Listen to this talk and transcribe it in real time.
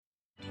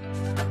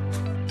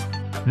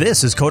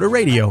This is Coda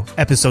Radio,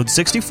 episode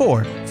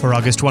 64 for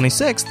August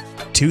 26th,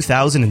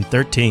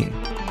 2013.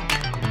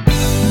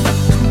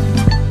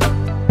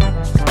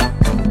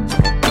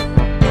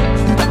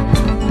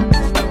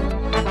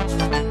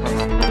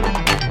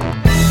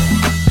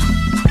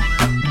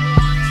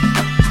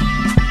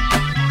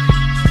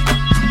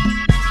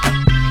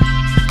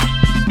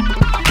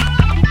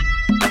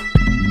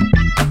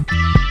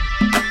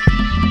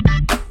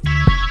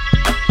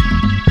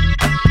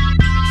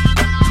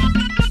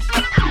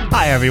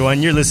 Hi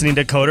everyone, you're listening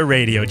to Coda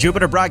Radio,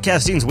 Jupiter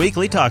Broadcasting's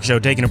weekly talk show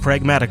taking a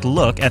pragmatic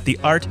look at the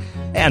art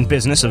and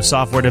business of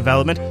software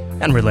development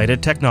and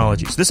related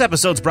technologies. This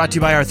episode's brought to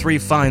you by our three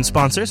fine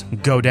sponsors,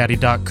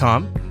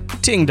 GoDaddy.com,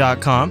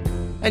 Ting.com,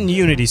 and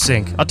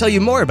UnitySync. I'll tell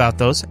you more about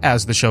those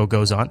as the show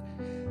goes on.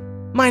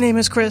 My name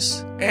is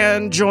Chris,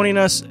 and joining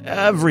us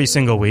every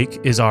single week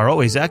is our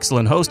always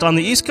excellent host on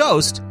the East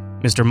Coast,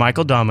 Mr.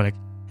 Michael Dominic.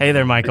 Hey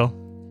there, Michael.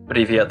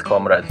 Привет,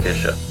 Comrade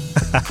Fisher.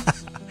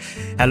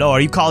 Hello,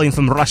 are you calling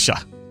from Russia?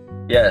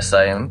 Yes,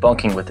 I am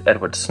bunking with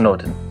Edward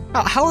Snowden.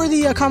 How are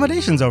the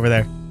accommodations over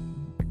there?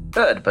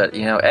 Good, but,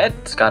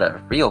 Ed's got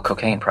a real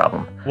cocaine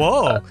problem.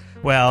 Whoa.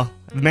 Well,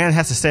 the man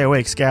has to stay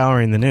awake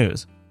scouring the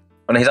news.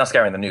 When he's not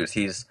scouring the news,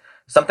 he's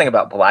something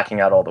about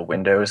blacking out all the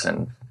windows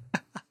and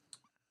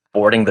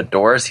boarding the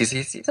doors. He's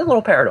a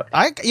little paranoid.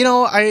 I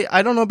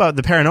don't know about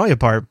the paranoia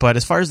part, but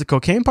as far as the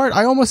cocaine part,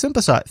 I almost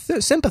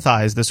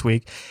sympathize this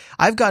week.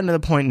 I've gotten to the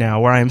point now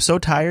where I am so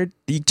tired,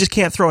 you just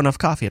can't throw enough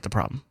coffee at the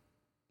problem.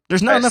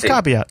 There's not enough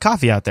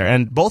coffee out there,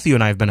 and both you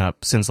and I have been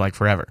up since like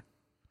forever.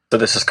 So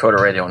this is Coda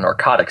Radio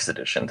Narcotics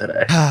Edition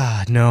today.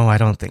 No, I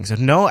don't think so.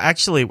 No,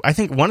 actually, I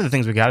think one of the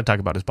things we got to talk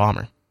about is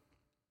Bomber.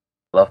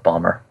 Love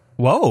Bomber.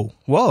 Whoa.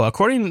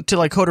 According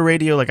to Coda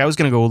Radio, I was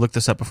going to go look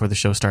this up before the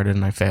show started,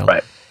 and I failed.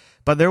 Right.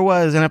 But there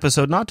was an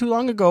episode not too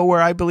long ago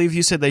where I believe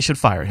you said they should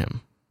fire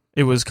him.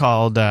 It was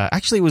called,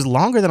 actually it was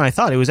longer than I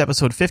thought. It was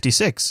episode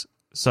 56.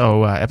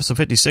 So episode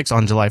 56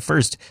 on July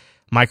 1st,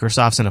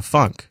 Microsoft's in a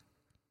funk.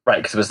 Right,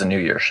 because it was the New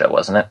Year's show,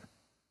 wasn't it?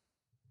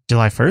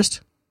 July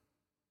 1st?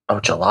 Oh,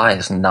 July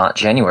is not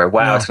January.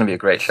 Wow, no. It's going to be a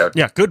great show.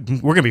 Yeah, good.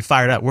 We're going to be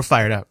fired up. We're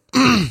fired up.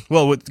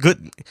 Well,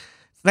 good.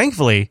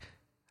 Thankfully,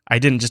 I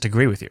didn't just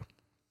agree with you.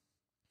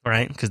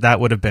 Right? Because that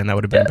would have been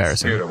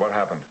embarrassing. Peter, what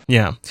happened?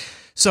 Yeah.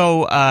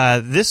 So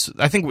I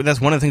think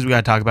that's one of the things we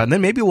got to talk about. And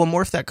then maybe we'll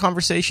morph that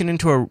conversation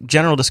into a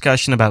general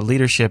discussion about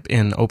leadership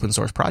in open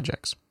source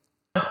projects.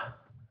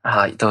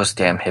 Those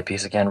damn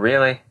hippies again,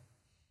 really?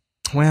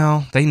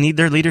 Well, they need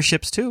their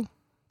leaderships too.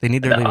 They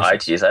need their leadership.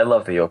 Geez, I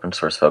love the open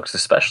source folks,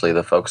 especially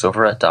the folks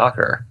over at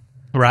Docker.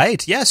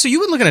 Right. Yeah, so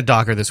you've been looking at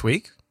Docker this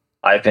week.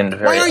 I've been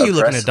very Why are you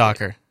looking at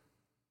Docker?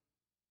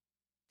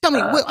 Tell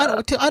me,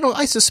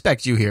 I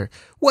suspect you here.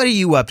 What are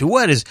you up to?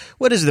 What is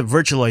the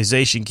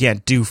virtualization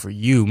can't do for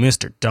you,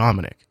 Mr.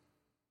 Dominic?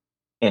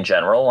 In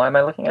general, why am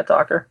I looking at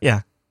Docker?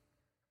 Yeah.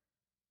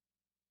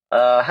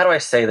 How do I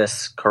say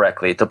this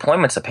correctly?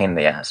 Deployment's a pain in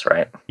the ass,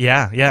 right?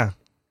 Yeah.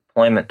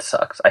 Deployment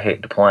sucks. I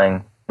hate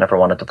deploying. Never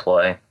want to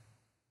deploy.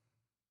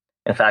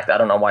 In fact, I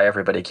don't know why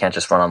everybody can't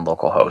just run on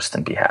localhost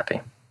and be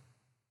happy.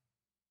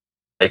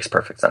 Makes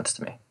perfect sense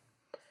to me.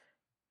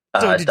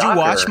 So did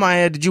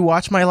you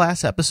watch my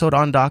last episode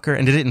on Docker,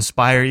 and did it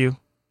inspire you?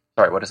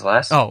 Sorry, what is the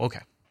last? Oh,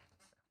 okay.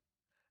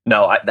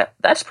 No,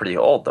 that's pretty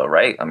old though,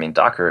 right? I mean,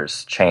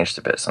 Docker's changed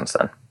a bit since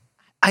then.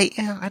 I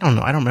don't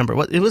know. I don't remember.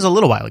 It was a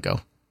little while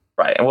ago.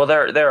 Right, and well,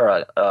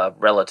 they're a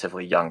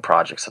relatively young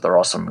project, so they're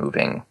also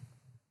moving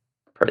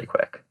pretty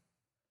quick.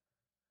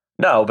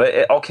 No,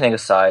 but all kidding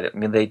aside, I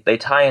mean, they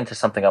tie into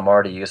something I'm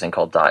already using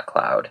called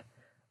 .cloud.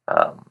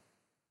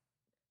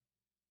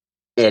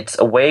 It's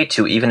a way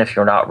to, even if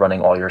you're not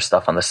running all your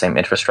stuff on the same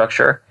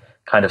infrastructure,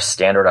 kind of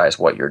standardize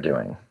what you're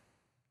doing.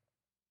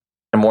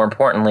 And more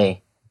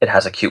importantly, it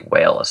has a cute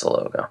whale as a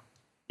logo.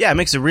 Yeah, it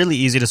makes it really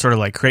easy to sort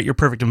of create your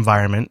perfect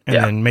environment and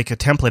then make a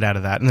template out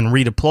of that and then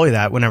redeploy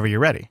that whenever you're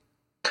ready.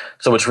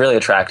 So what's really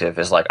attractive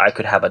is I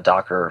could have a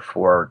Docker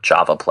for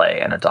Java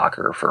Play and a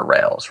Docker for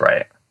Rails,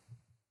 right?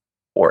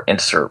 Or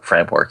insert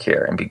framework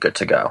here and be good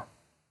to go.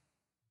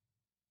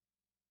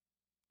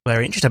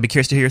 Very interesting. I'd be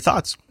curious to hear your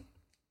thoughts.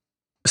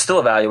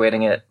 Still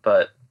evaluating it,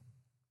 but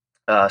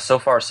so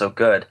far so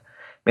good.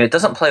 I mean, it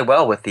doesn't play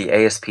well with the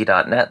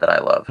ASP.NET that I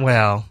love.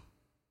 Well,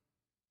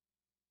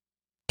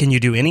 can you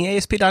do any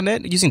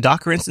ASP.NET using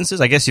Docker instances?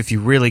 I guess if you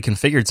really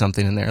configured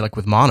something in there, like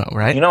with Mono,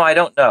 right? I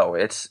don't know.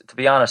 It's, to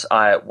be honest,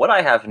 what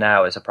I have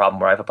now is a problem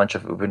where I have a bunch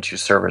of Ubuntu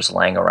servers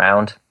laying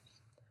around.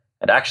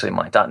 And actually,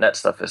 my .NET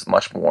stuff is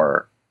much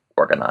more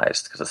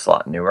organized because it's a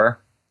lot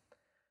newer,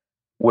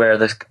 where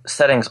the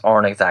settings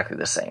aren't exactly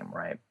the same,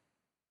 right?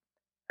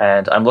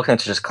 And I'm looking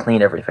to just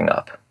clean everything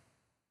up.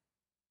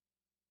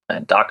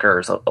 And Docker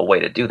is a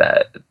way to do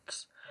that.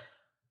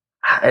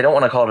 I don't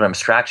want to call it an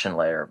abstraction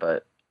layer,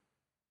 but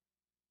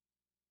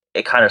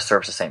it kind of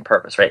serves the same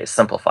purpose, right? It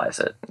simplifies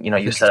it.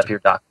 You set up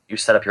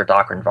your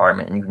Docker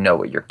environment and you know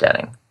what you're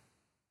getting.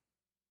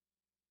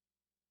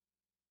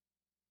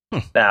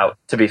 Now,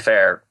 to be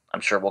fair,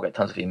 I'm sure we'll get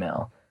tons of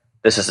email.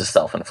 This is a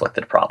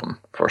self-inflicted problem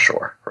for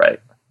sure, right?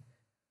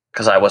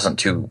 Because I wasn't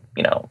too,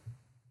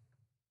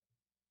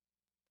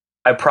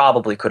 I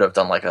probably could have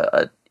done like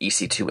a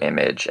EC2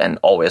 image and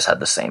always had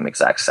the same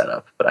exact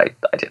setup, but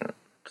I didn't.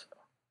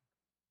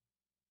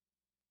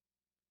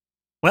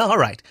 Well, all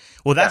right.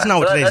 Well, that's not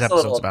what today's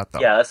episode's about,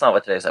 though. Yeah, that's not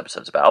what today's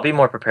episode's about. I'll be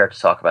more prepared to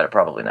talk about it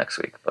probably next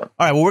week. But.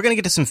 All right, well, we're going to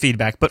get to some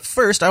feedback. But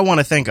first, I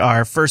want to thank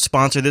our first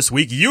sponsor this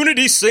week,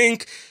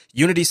 UnitySync.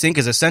 UnitySync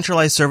is a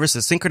centralized service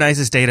that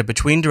synchronizes data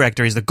between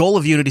directories. The goal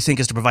of UnitySync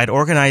is to provide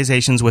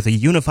organizations with a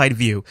unified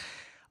view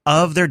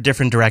of their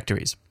different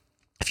directories.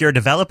 If you're a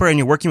developer and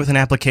you're working with an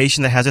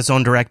application that has its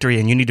own directory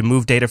and you need to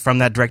move data from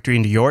that directory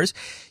into yours,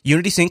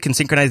 UnitySync can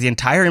synchronize the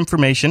entire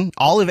information,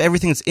 all of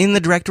everything that's in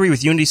the directory.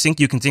 With UnitySync,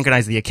 you can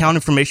synchronize the account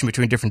information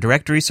between different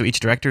directories, so each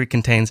directory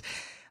contains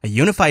a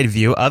unified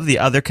view of the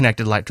other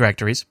connected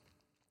directories.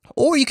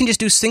 Or you can just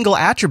do single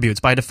attributes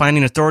by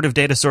defining authoritative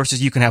data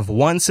sources. You can have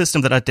one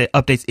system that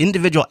updates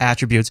individual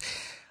attributes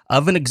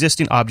of an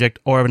existing object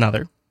or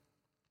another.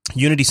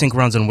 UnitySync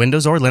runs on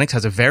Windows or Linux,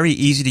 has a very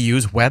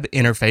easy-to-use web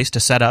interface to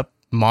set up,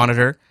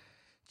 monitor,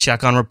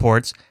 check on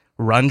reports,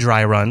 run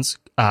dry runs,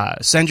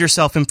 send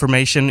yourself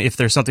information if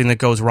there's something that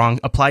goes wrong,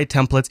 apply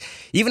templates.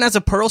 Even as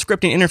a Perl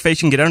scripting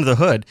interface, you can get under the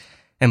hood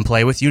and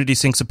play with.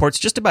 UnitySync supports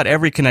just about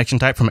every connection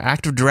type, from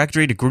Active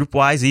Directory to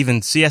GroupWise,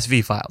 even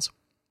CSV files.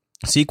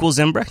 SQL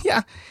Zimbra,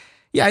 yeah,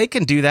 it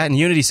can do that. And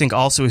UnitySync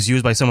also is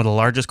used by some of the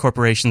largest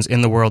corporations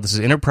in the world. This is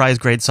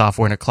enterprise-grade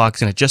software, and it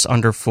clocks in at just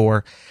under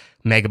 4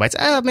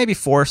 megabytes, maybe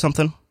 4 or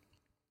something.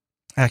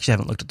 I actually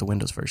haven't looked at the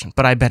Windows version,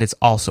 but I bet it's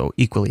also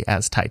equally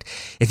as tight.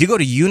 If you go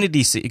to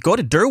UnitySync, go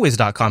to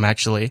derwiz.com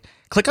actually,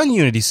 click on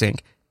UnitySync,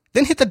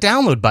 then hit the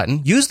download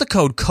button, use the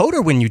code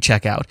CODER when you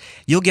check out.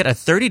 You'll get a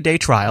 30-day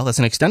trial, that's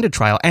an extended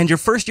trial, and your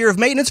first year of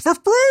maintenance for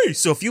free!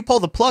 So if you pull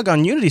the plug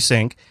on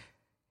UnitySync,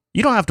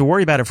 you don't have to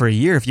worry about it for a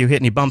year if you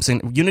hit any bumps.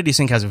 And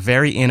UnitySync has a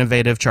very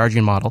innovative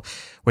charging model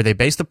where they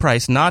base the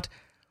price not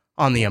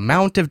on the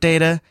amount of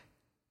data,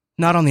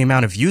 not on the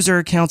amount of user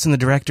accounts in the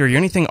directory or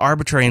anything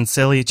arbitrary and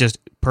silly, just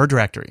per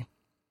directory.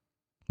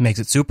 Makes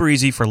it super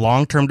easy for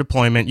long-term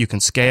deployment. You can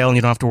scale and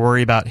you don't have to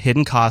worry about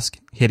hidden costs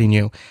hitting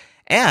you.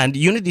 And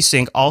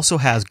UnitySync also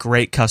has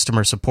great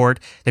customer support.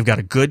 They've got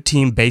a good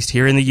team based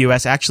here in the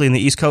U.S., actually in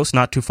the East Coast,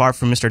 not too far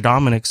from Mr.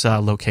 Dominic's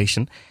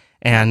location.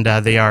 And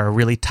they are a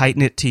really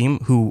tight-knit team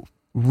who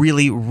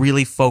really,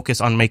 really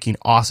focus on making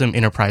awesome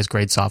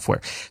enterprise-grade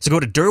software. So go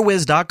to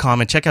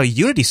derwiz.com and check out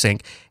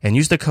UnitySync and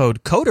use the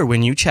code CODER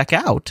when you check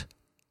out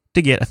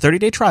to get a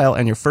 30-day trial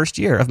and your first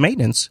year of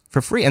maintenance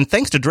for free. And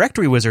thanks to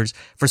Directory Wizards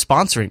for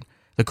sponsoring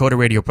the Coder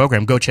Radio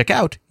program. Go check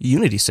out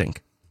UnitySync.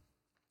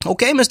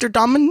 Okay, Mr.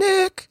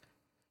 Dominic.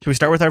 Should we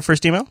start with our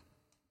first email?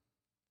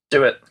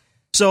 Do it.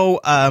 So,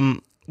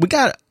 we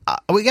got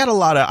a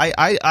lot of,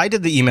 I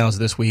did the emails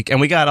this week,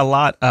 and we got a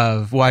lot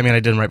of, well, I mean,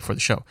 I did them right before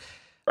the show.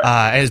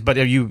 Right. But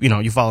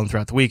you follow them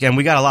throughout the week, and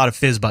we got a lot of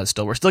FizzBuzz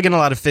still. We're still getting a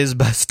lot of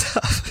FizzBuzz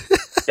stuff.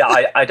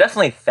 Yeah, I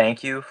definitely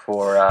thank you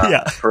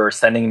for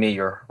sending me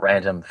your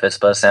random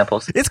FizzBuzz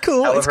samples. It's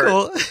cool.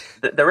 However,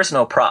 there is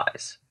no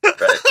prize,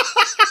 right?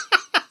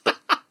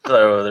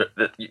 So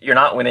you're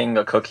not winning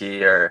a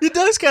cookie, or it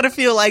does kind of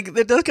feel like I'm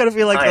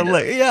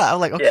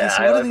like, okay,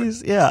 so what are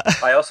these? Yeah.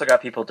 I also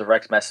got people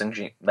direct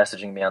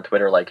messaging me on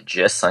Twitter, like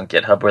GIS on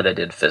GitHub, where they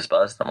did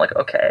FizzBuzz. I'm like,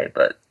 okay,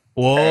 but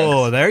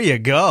whoa, thanks. There you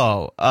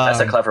go. That's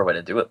a clever way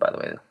to do it, by the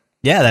way.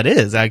 Yeah, that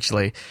is,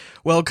 actually.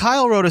 Well,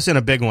 Kyle wrote us in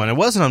a big one. It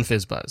wasn't on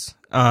FizzBuzz.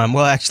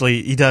 Well,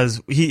 actually, he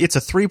does. It's a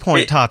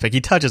 3-point topic.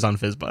 He touches on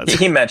FizzBuzz.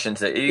 He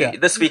mentions it.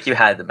 This week you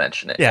had to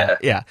mention it.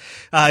 Yeah.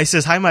 He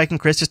says, hi, Mike and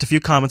Chris. Just a few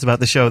comments about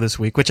the show this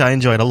week, which I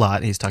enjoyed a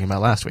lot. He's talking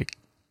about last week.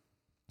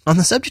 On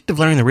the subject of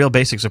learning the real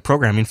basics of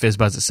programming,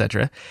 FizzBuzz,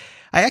 etc.,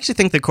 I actually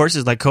think that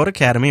courses like Code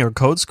Academy or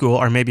Code School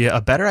are maybe a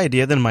better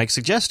idea than Mike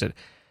suggested.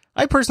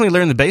 I personally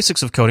learned the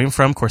basics of coding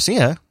from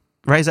Coursera,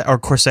 right? Or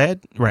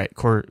Coursera? Right,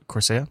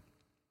 Coursera,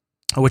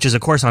 which is a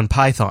course on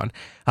Python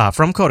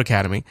from Code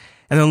Academy,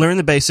 and then learn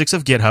the basics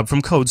of GitHub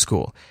from Code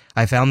School.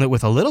 I found that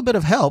with a little bit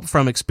of help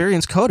from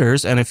experienced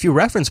coders and a few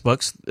reference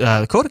books,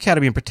 the Code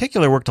Academy in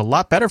particular worked a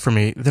lot better for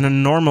me than a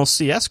normal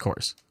CS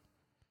course.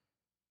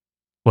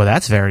 Well,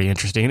 that's very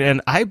interesting,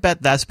 and I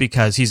bet that's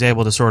because he's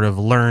able to sort of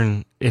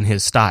learn in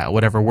his style,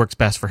 whatever works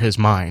best for his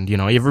mind. You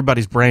know,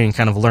 everybody's brain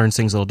kind of learns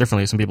things a little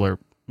differently. Some people are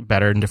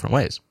better in different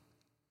ways.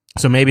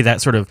 So maybe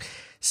that sort of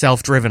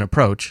self-driven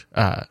approach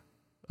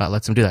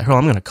lets him do that. Hold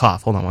on, I'm going to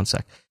cough. Hold on one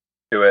sec.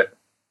 Do it.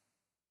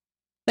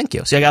 Thank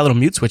you. See, I got a little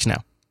mute switch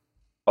now.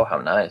 Oh, how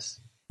nice.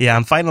 Yeah,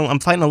 I'm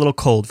fighting a little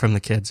cold from the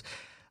kids.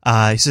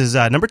 He says,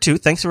 number 2,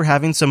 thanks for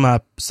having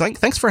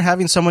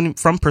someone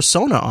from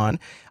Persona on.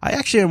 I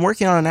actually am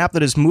working on an app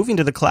that is moving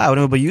to the cloud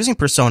and will be using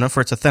Persona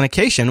for its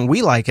authentication.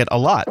 We like it a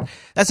lot.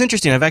 That's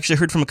interesting. I've actually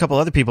heard from a couple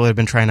other people that have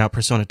been trying out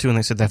Persona 2, and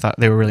they said they thought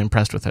they were really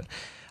impressed with it.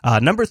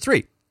 Number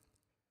 3,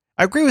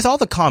 I agree with all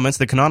the comments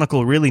that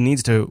Canonical really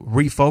needs to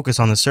refocus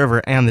on the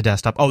server and the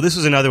desktop. Oh, this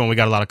was another one we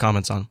got a lot of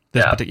comments on. So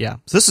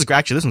this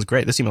one's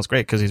great. This email's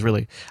great because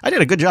I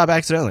did a good job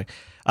accidentally.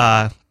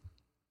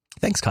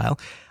 Thanks, Kyle.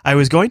 I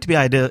was going to be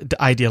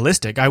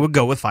idealistic, I would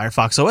go with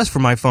Firefox OS for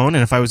my phone,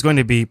 and if I was going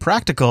to be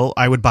practical,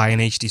 I would buy an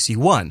HTC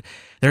One.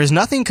 There is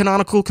nothing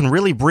Canonical can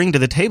really bring to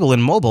the table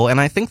in mobile, and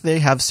I think they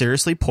have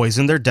seriously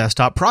poisoned their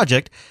desktop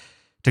project.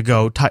 To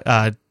go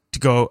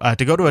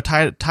to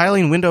a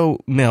tiling window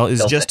mill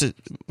is just a,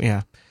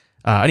 yeah.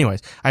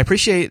 Anyways, I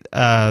appreciate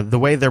the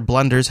way their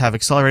blunders have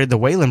accelerated the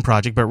Wayland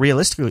project, but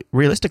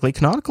realistically,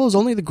 Canonical is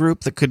only the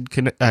group that could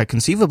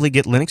conceivably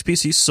get Linux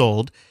PCs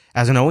sold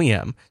as an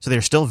OEM, so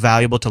they're still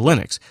valuable to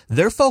Linux.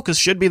 Their focus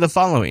should be the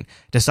following: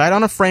 decide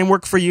on a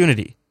framework for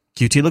Unity.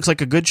 Qt looks like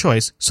a good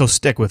choice, so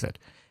stick with it.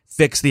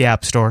 Fix the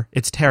App Store.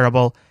 It's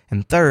terrible.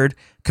 And third,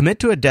 commit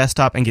to a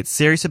desktop and get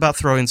serious about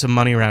throwing some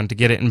money around to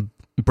get it in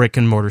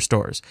brick-and-mortar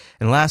stores.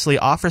 And lastly,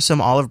 offer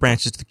some olive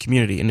branches to the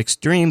community. In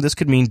extreme, this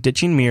could mean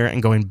ditching Mir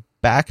and going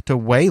back to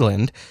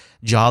Wayland.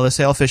 Jawless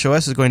Sailfish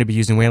OS is going to be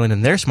using Wayland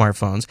in their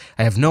smartphones.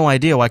 I have no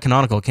idea why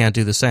Canonical can't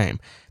do the same.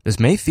 This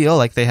may feel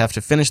like they have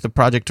to finish the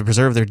project to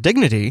preserve their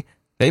dignity.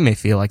 They may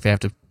feel like they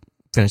have to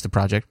finish the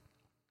project.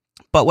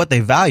 But what they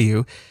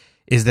value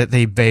is that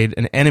they made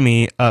an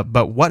enemy.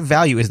 But what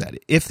value is that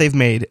if they've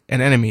made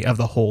an enemy of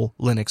the whole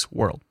Linux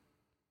world?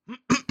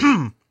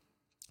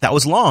 That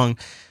was long,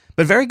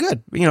 but very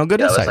good.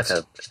 Good insights.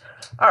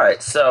 All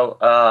right, so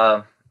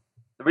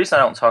the reason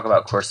I don't talk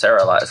about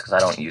Coursera a lot is because I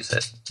don't use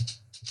it.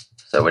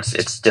 So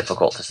it's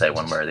difficult to say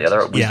one way or the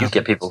other. We do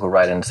get people who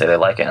write in and say they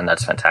like it, and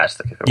that's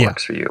fantastic. If it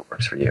works for you, it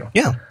works for you.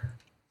 Yeah.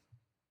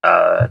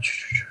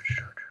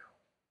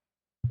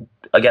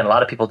 Again, a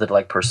lot of people did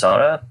like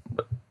Persona,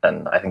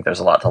 and I think there's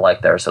a lot to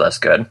like there, so that's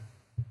good.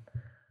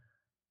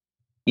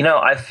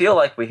 I feel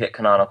like we hit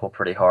Canonical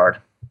pretty hard.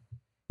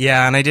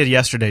 Yeah, and I did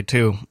yesterday,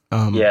 too.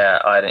 Yeah,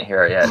 I didn't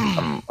hear it yet.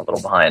 I'm a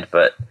little behind,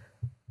 but...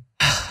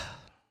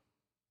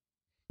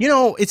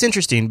 it's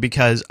interesting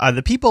because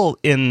the people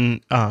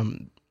in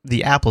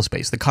the Apple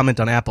space, the comment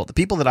on Apple, the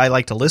people that I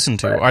like to listen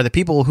to are the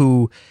people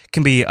who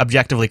can be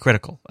objectively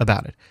critical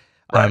about it.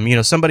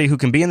 Right. Somebody who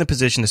can be in the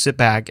position to sit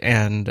back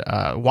and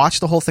watch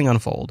the whole thing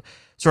unfold,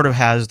 sort of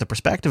has the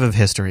perspective of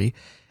history,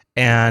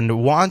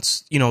 and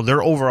wants,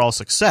 their overall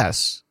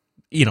success.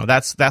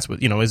 That's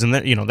what, is in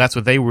the, that's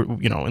what they were,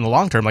 in the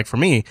long term. Like for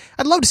me,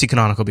 I'd love to see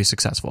Canonical be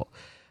successful.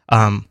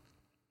 I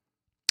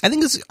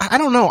think I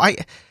don't know. I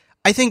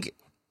think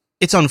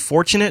it's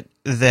unfortunate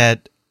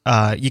that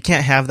you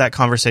can't have that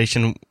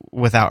conversation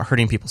without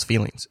hurting people's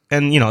feelings.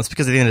 And, it's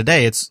because at the end of the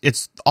day,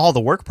 it's all the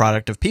work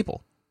product of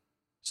people.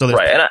 So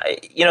right.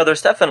 And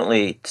there's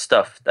definitely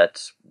stuff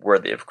that's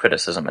worthy of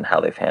criticism in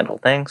how they've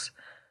handled things.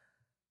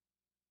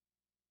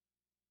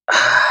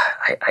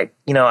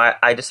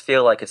 I just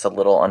feel like it's a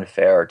little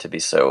unfair to be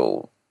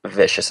so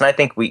vicious. And I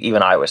think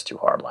I was too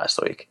hard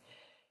last week.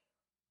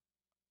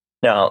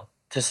 Now,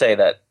 to say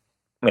that,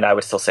 I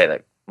would still say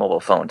that mobile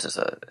phones is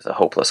a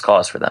hopeless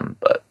cause for them,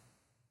 but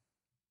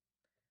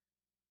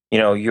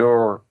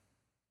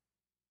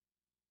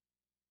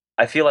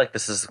I feel like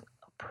this is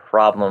a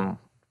problem.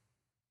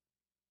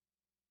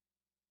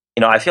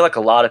 I feel like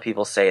a lot of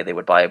people say they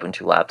would buy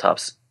Ubuntu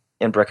laptops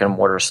in brick and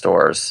mortar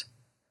stores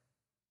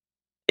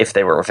if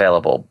they were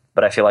available,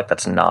 but I feel like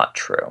that's not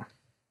true.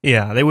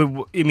 Yeah, they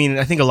would.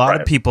 I think a lot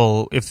of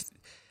people, I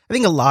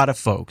think a lot of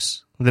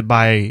folks that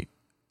buy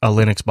a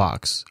Linux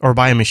box or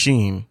buy a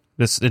machine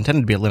that's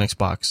intended to be a Linux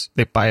box,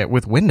 they buy it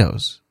with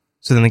Windows,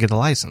 so then they get the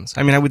license.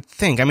 I would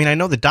think. I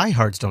know the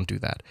diehards don't do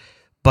that,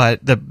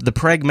 but the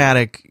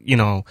pragmatic,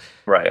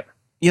 right?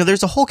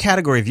 There's a whole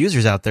category of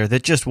users out there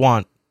that just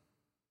want.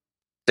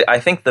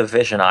 I think the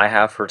vision I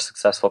have for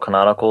successful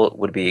Canonical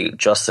would be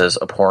just as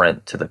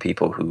abhorrent to the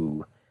people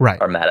who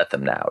are mad at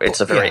them now.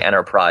 It's a very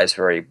enterprise,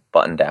 very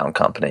buttoned-down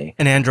company.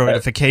 An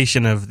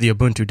Androidification of the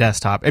Ubuntu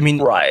desktop.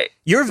 Right.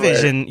 Your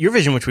vision,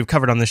 which we've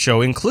covered on the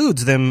show,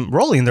 includes them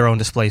rolling their own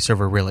display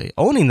server, really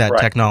owning that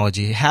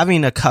technology,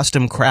 having a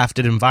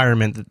custom-crafted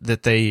environment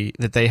that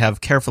they have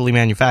carefully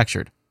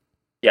manufactured.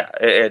 Yeah,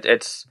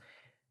 it's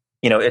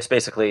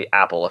basically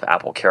Apple if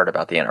Apple cared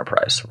about the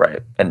enterprise,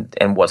 right,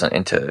 and wasn't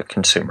into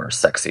consumer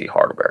sexy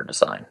hardware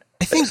design.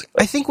 I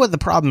think what the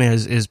problem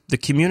is the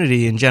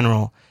community in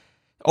general.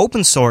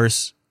 Open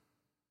source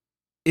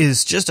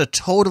is just a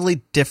totally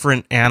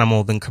different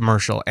animal than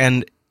commercial,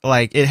 and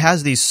it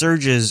has these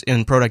surges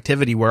in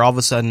productivity where all of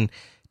a sudden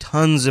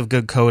tons of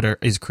good code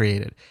is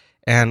created,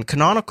 and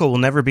Canonical will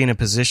never be in a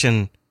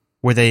position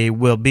where they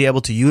will be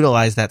able to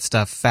utilize that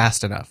stuff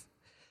fast enough.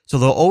 So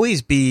they'll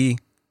always be,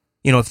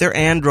 if they're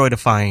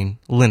Androidifying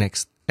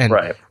Linux and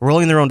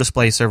rolling their own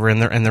display server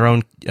and their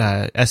own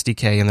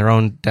SDK and their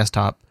own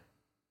desktop,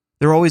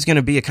 they're always going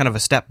to be a kind of a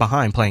step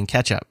behind playing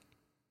catch up.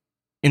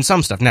 In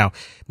some stuff. Now,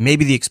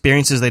 maybe the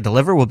experiences they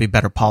deliver will be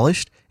better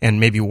polished and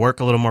maybe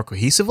work a little more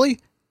cohesively.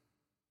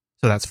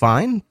 So that's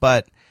fine,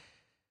 but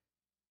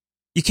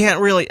you can't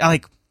really, I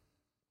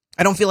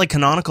don't feel like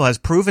Canonical has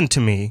proven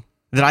to me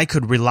that I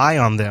could rely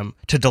on them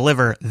to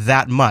deliver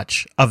that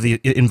much of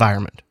the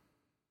environment.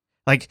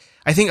 I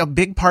think a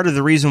big part of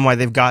the reason why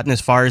they've gotten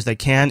as far as they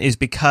can is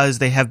because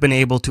they have been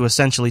able to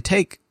essentially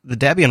take the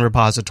Debian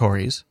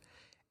repositories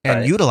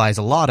and utilize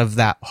a lot of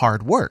that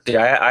hard work.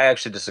 Yeah, I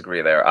actually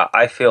disagree there.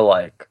 I feel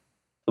like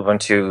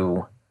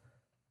Ubuntu,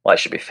 well, I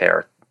should be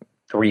fair,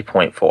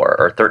 3.4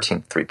 or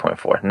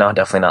 13.3.4. No,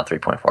 definitely not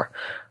 3.4.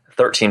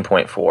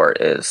 13.4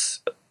 is,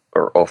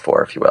 or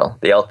 04, if you will,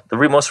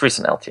 the most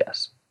recent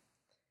LTS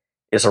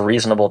is a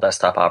reasonable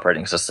desktop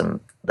operating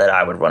system that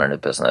I would run in a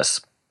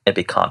business and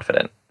be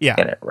confident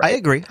in it. Right?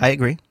 I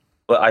agree.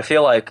 But I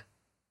feel like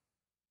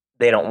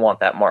they don't want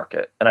that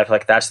market. And I feel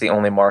like that's the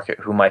only market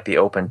who might be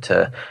open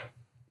to,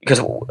 because,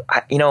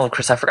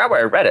 Chris, I forgot where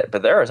I read it,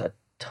 but there is a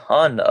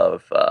ton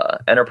of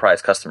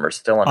enterprise customers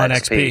still on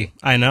XP.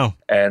 I know.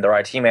 And their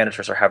IT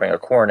managers are having a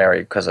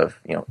coronary because of,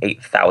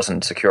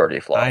 8,000 security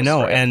flaws. I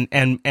know. Right?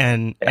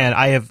 And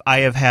I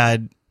have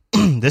had,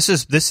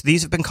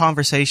 these have been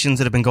conversations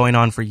that have been going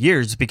on for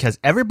years because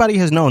everybody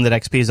has known that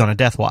XP is on a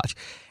death watch.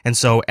 And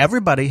so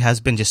everybody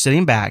has been just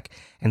sitting back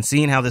and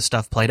seeing how this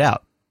stuff played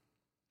out.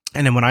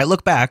 And then when I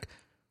look back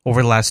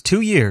over the last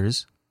 2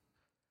 years,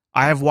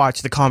 I have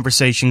watched the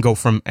conversation go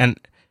from, and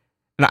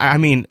I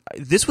mean,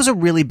 this was a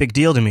really big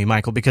deal to me,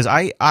 Michael, because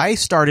I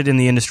started in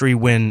the industry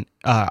when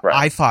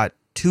I fought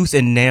tooth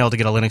and nail to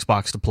get a Linux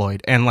box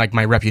deployed, and like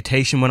my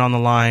reputation went on the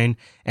line,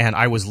 and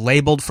I was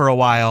labeled for a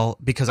while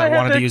because I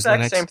wanted to use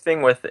Linux. Same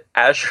thing with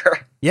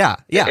Azure. Yeah.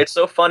 It's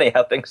so funny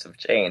how things have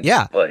changed.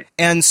 Yeah,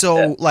 and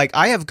so like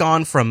I have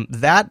gone from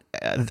that.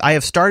 I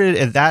have started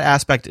at that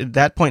aspect at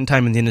that point in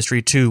time in the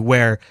industry to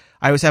where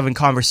I was having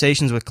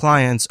conversations with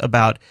clients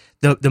about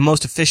the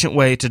most efficient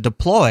way to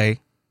deploy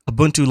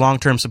Ubuntu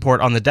long-term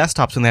support on the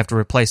desktops when they have to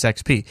replace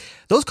XP.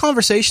 Those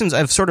conversations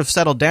have sort of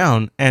settled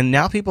down, and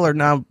now people are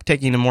now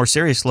taking a more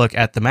serious look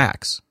at the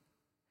Macs.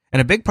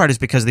 And a big part is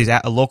because of these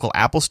local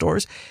Apple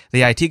stores,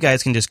 the IT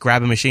guys can just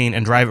grab a machine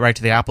and drive it right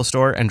to the Apple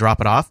store and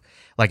drop it off.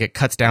 Like, it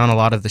cuts down a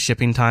lot of the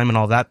shipping time and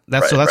all that.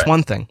 That's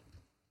one thing.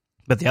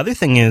 But the other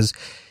thing is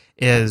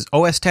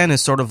OS X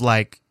is sort of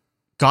like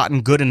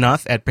gotten good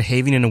enough at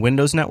behaving in a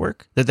Windows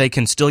network that they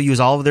can still use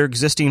all of their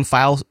existing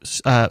file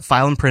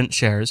and print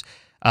shares.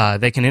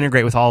 They can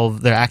integrate with all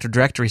of their Active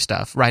Directory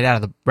stuff right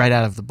out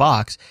of the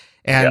box.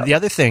 And the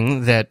other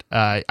thing that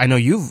I know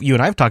you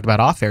and I have talked about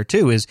off air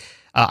too is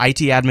IT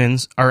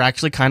admins are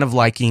actually kind of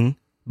liking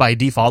by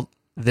default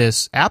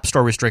this App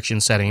Store restriction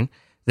setting.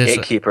 This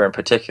Gatekeeper in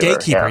particular.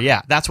 Gatekeeper,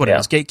 yeah, that's what it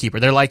is. Gatekeeper.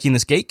 They're liking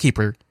this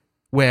Gatekeeper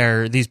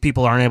where these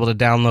people aren't able to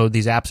download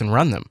these apps and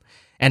run them.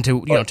 And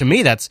to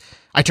me,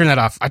 I turn that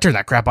off. I turn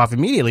that crap off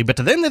immediately. But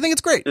to them, they think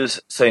it's great.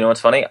 So you know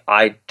what's funny?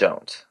 I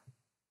don't.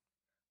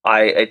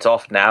 It's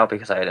off now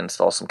because I had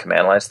installed some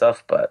command line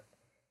stuff, but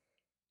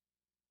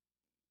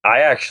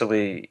I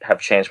actually have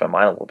changed my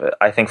mind a little bit.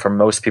 I think for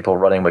most people,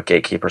 running with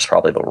Gatekeeper is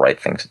probably the right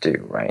thing to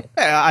do, right?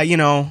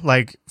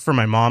 Like for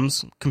my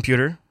mom's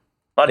computer.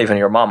 Not even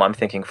your mom. I'm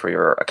thinking for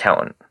your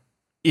accountant.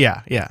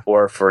 Yeah.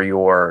 Or for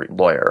your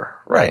lawyer,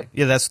 right?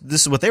 Yeah, this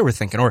is what they were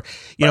thinking. Or,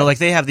 like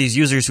they have these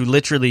users who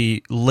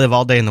literally live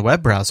all day in the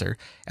web browser,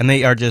 and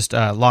they are just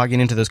logging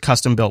into this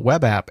custom-built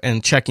web app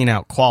and checking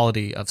out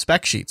quality of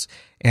spec sheets.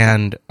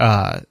 And,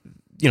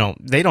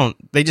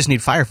 they just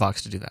need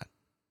Firefox to do that.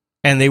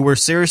 And they were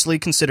seriously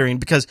considering,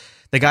 because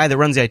the guy that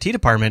runs the IT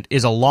department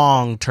is a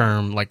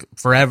long-term, like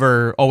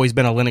forever, always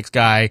been a Linux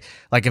guy.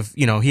 Like if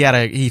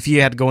he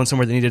had to go in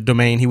somewhere that needed a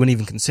domain, he wouldn't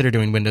even consider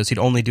doing Windows. He'd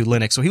only do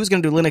Linux. So he was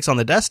going to do Linux on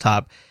the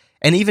desktop.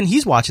 And even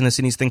he's watching this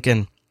and he's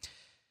thinking,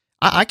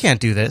 I can't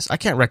do this. I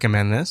can't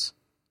recommend this.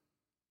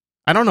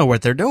 I don't know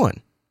what they're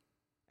doing.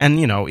 And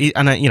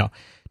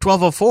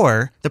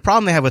 1204, the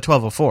problem they have with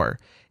 1204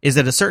 is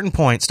that at a certain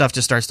point, stuff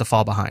just starts to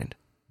fall behind.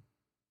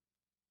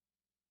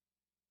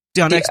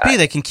 See, on XP,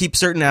 they can keep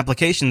certain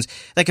applications.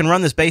 They can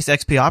run this base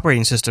XP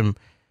operating system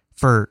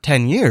for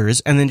 10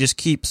 years and then just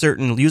keep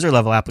certain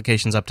user-level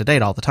applications up to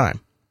date all the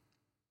time.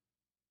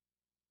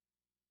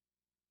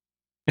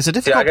 It's a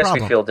difficult problem. I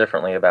guess we feel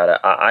differently about it.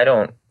 I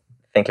don't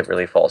think it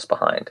really falls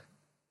behind.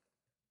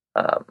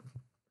 I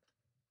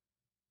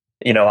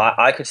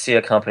could see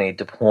a company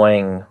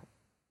deploying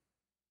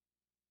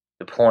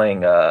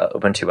Ubuntu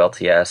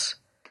LTS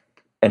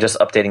and just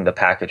updating the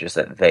packages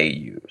that they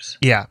use.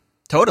 Yeah,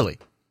 totally.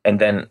 And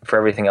then for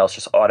everything else,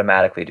 just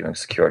automatically doing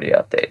security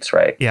updates,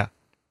 right? Yeah.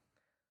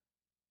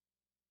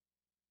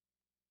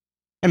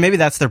 And maybe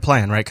that's their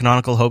plan, right?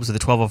 Canonical hopes that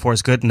the 1204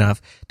 is good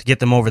enough to get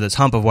them over this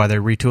hump of why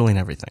they're retooling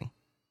everything.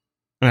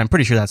 I mean, I'm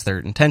pretty sure that's their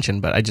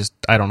intention, but I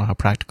don't know how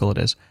practical it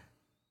is.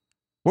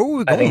 Where were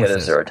we going I think with it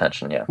is this? their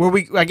intention, yeah.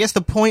 I guess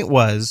the point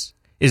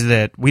is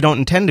that we don't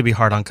intend to be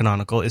hard on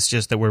Canonical. It's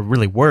just that we're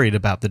really worried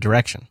about the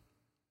direction.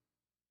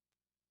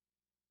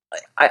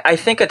 I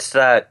think it's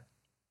that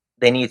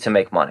they need to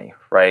make money,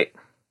 right?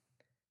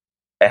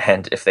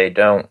 And if they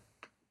don't,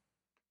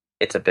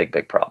 it's a big,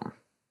 big problem.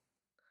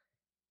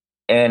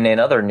 And in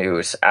other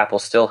news, Apple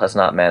still has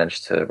not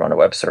managed to run a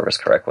web service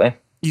correctly.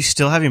 You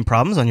still having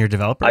problems on your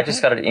developer? I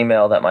just got an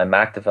email that my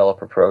Mac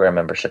Developer Program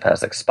membership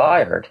has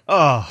expired.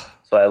 Oh.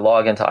 So I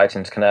log into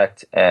iTunes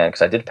Connect, and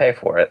because I did pay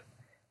for it,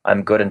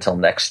 I'm good until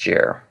next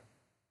year.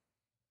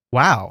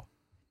 Wow.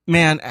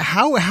 Man,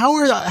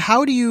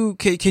 how do you,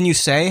 can you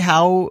say,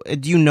 how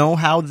do you know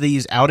how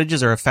these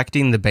outages are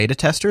affecting the beta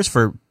testers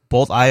for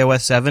both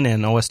iOS 7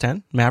 and OS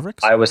 10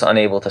 Mavericks? I was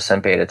unable to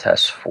send beta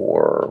tests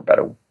for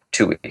about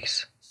 2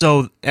 weeks.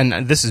 So,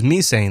 and this is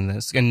me saying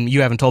this, and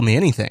you haven't told me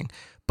anything,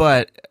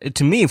 but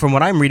to me, from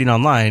what I'm reading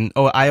online,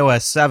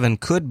 iOS 7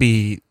 could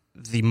be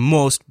the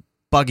most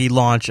buggy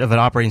launch of an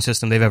operating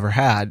system they've ever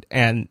had,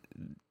 and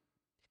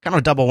kind of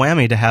a double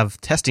whammy to have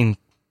testing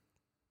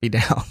be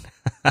down.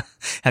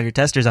 Have your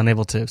testers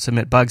unable to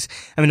submit bugs.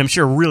 I mean, I'm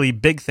sure really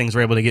big things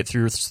were able to get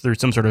through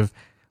some sort of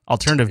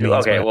alternative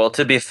means. Okay, well,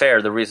 to be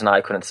fair, the reason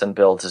I couldn't send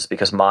builds is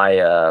because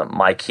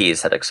my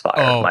keys had expired.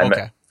 Oh,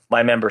 okay.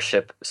 My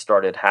membership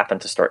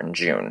happened to start in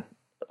June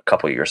a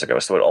couple of years ago,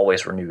 so it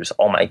always renews.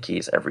 All my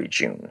keys every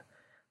June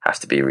have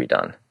to be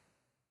redone.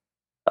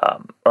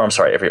 Or I'm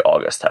sorry, every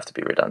August have to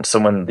be redone. So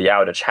when the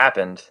outage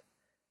happened,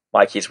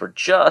 my keys were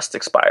just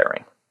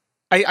expiring.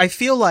 I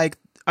feel like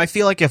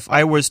if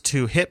I was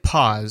to hit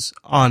pause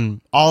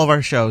on all of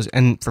our shows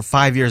and for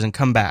 5 years and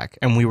come back,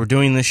 and we were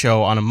doing the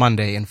show on a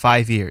Monday in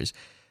 5 years,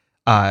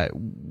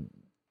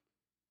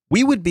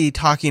 we would be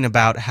talking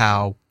about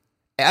how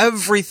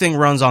everything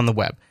runs on the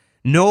web.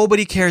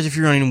 Nobody cares if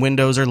you're running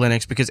Windows or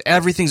Linux because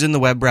everything's in the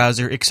web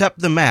browser except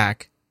the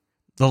Mac,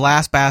 the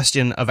last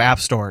bastion of app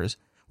stores,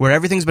 where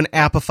everything's been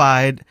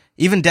appified.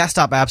 Even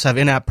desktop apps have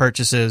in-app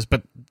purchases,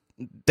 but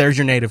there's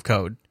your native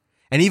code.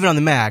 And even on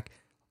the Mac,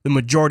 the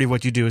majority of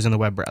what you do is in the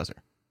web browser.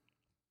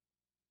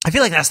 I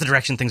feel like that's the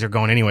direction things are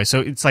going anyway.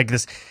 So it's like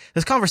this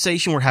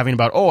conversation we're having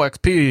about,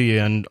 XP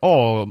and,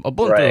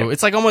 Ubuntu. Right.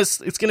 It's like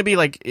almost, it's going to be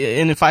like,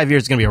 in 5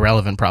 years, it's going to be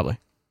irrelevant probably.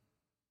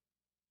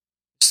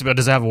 But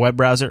does it have a web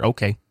browser?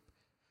 Okay.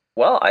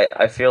 Well,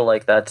 I feel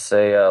like that's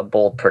a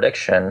bold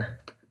prediction.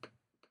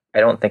 I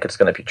don't think it's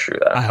going to be true,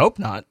 though. I hope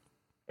not.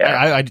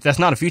 Yeah. I that's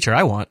not a future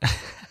I want.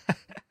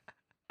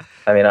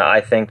 I mean, I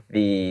think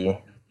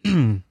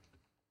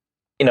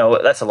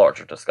that's a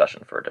larger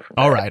discussion for a different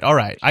day. All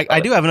right. I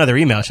do have another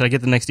email. Should I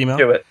get the next email?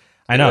 Do it.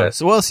 I know.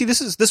 So, well, see, this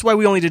is why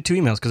we only did 2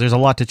 emails, because there's a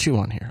lot to chew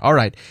on here. All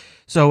right.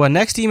 So,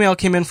 next email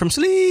came in from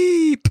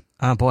Sleep.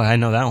 Oh, boy, I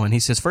know that one.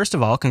 He says, first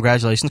of all,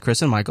 congratulations,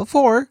 Chris and Michael,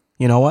 for,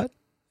 you know what?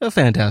 A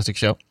fantastic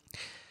show.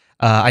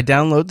 I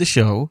download the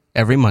show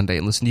every Monday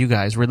and listen to you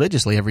guys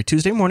religiously every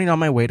Tuesday morning on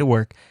my way to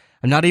work.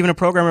 I'm not even a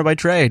programmer by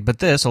trade, but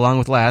this, along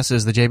with Lass,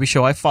 is the JB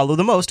show I follow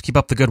the most. Keep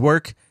up the good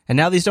work. And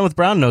now that he's done with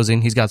brown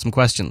nosing, he's got some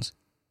questions.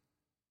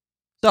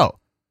 So,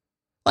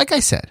 like I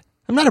said,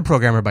 I'm not a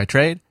programmer by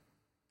trade.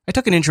 I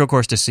took an intro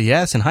course to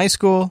CS in high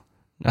school,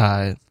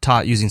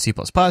 taught using C++,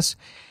 and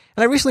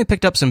I recently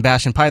picked up some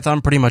Bash and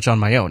Python pretty much on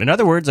my own. In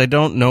other words, I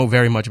don't know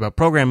very much about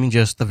programming,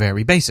 just the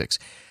very basics.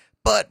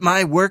 But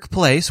my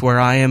workplace, where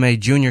I am a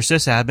junior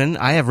sysadmin,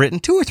 I have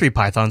written 2 or 3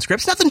 Python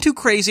scripts. Nothing too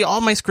crazy.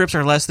 All my scripts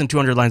are less than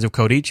 200 lines of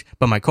code each,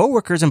 but my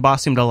coworkers and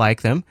boss seem to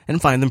like them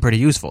and find them pretty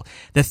useful.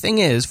 The thing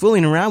is,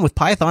 fooling around with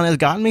Python has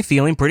gotten me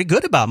feeling pretty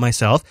good about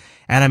myself,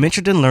 and I'm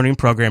interested in learning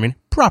programming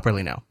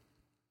properly now.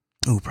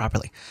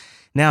 Properly.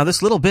 Now,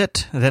 this little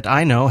bit that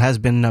I know has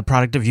been a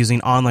product of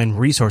using online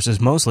resources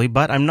mostly,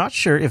 but I'm not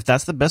sure if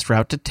that's the best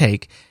route to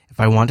take if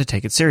I want to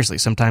take it seriously.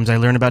 Sometimes I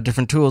learn about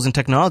different tools and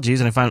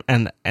technologies,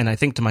 and I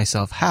think to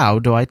myself, how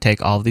do I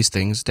take all of these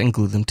things to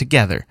glue them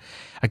together?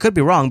 I could be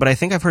wrong, but I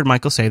think I've heard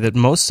Michael say that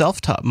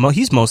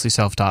he's mostly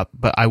self-taught,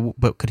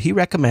 but could he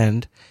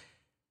recommend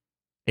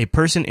to a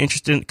person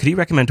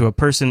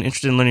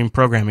interested in learning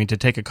programming to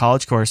take a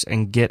college course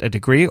and get a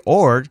degree,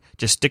 or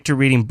just stick to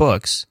reading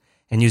books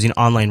and using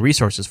online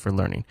resources for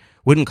learning?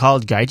 Wouldn't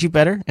college guide you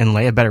better and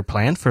lay a better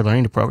plan for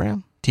learning to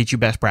program, teach you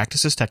best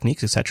practices,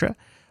 techniques, etc.?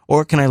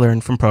 Or can I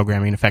learn from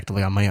programming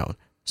effectively on my own?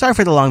 Sorry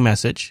for the long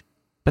message,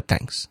 but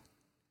thanks.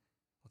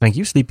 Thank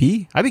you,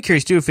 Sleepy. I'd be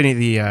curious, too, if any of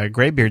the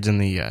graybeards in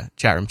the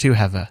chat room, too,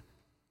 have an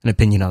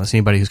opinion on this,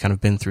 anybody who's kind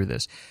of been through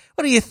this.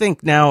 What do you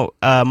think now,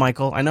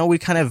 Michael? I know we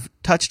kind of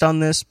touched on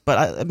this,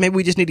 but maybe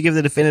we just need to give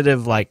the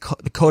definitive, the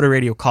Coder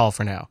Radio call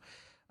for now.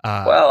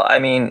 Well, I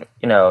mean,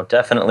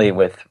 definitely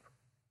with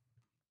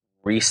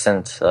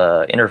recent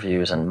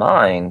interviews in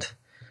mind,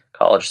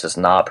 college does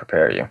not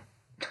prepare you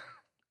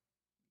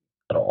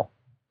at all.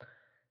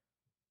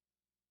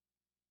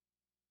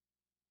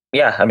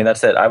 Yeah, I mean,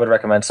 that's it. I would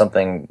recommend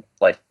something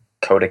like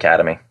Code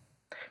Academy.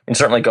 I mean,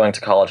 certainly going to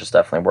college is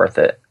definitely worth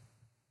it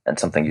and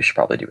something you should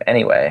probably do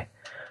anyway.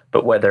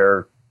 But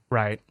whether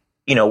by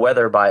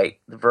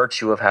the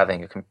virtue of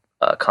having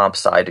a comp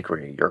sci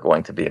degree, you're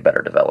going to be a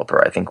better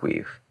developer, I think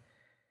we've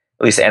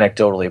at least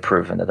anecdotally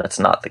proven that that's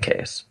not the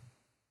case.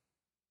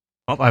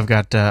 Oh, I've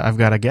got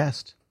a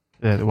guest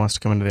that wants to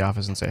come into the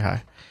office and say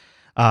hi.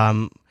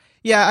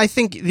 Yeah, I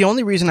think the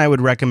only reason I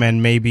would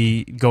recommend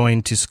maybe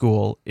going to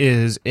school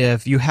is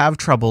if you have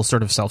trouble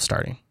sort of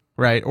self-starting,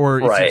 right?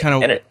 Or if you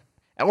kind of,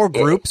 or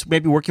groups,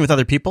 maybe working with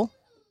other people.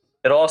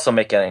 It'll also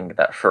make getting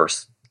that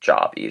first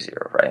job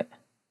easier, right?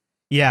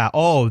 Yeah.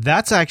 Oh,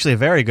 that's actually a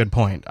very good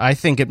point. I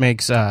think it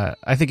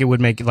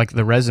would make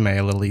the resume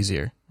a little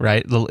easier,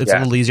 right? It's a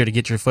little easier to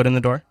get your foot in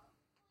the door.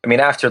 I mean,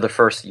 after the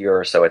first year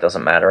or so, it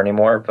doesn't matter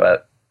anymore,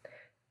 but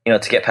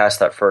to get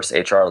past that first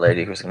HR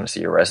lady who's going to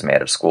see your resume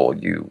out of school,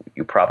 you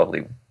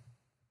probably,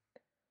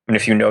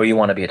 if you know you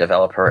want to be a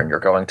developer and you're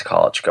going to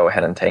college, go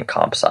ahead and take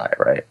comp sci,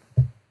 right?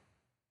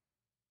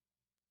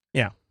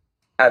 Yeah.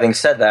 Having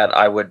said that,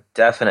 I would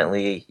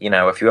definitely,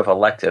 if you have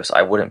electives,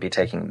 I wouldn't be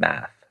taking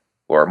math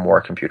or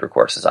more computer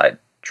courses. I'd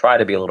try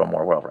to be a little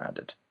more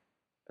well-rounded.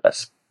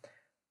 That's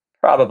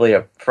probably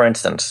for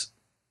instance,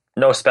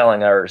 no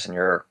spelling errors in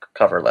your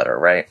cover letter,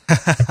 right?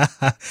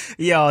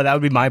 Yeah, that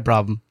would be my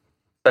problem.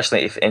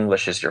 Especially if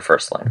English is your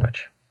first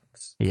language.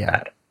 It's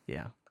bad.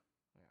 Yeah.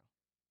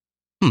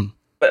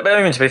 But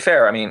I mean, to be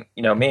fair, I mean,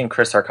 me and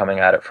Chris are coming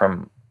at it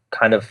from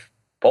kind of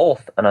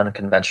both an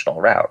unconventional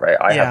route, right?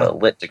 I have a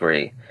lit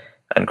degree,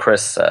 and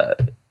Chris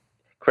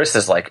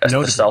is like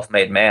a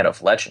self-made man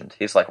of legend.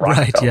 He's like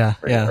Rockefeller.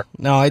 Right, yeah.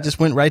 No, I just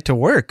went right to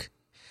work.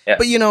 Yeah.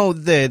 But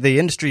the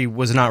industry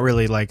was not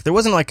really there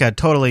wasn't like a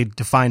totally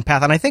defined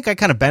path, and I think I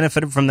kind of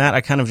benefited from that.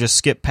 I kind of just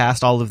skipped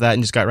past all of that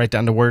and just got right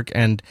down to work,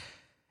 and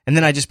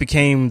then I just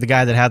became the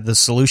guy that had the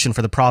solution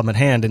for the problem at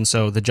hand, and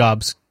so the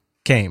jobs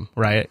came,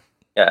 right?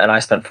 Yeah, and I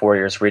spent 4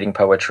 years reading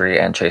poetry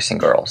and chasing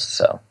girls,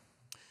 so.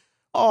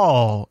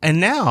 Oh, and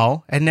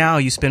now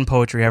you spin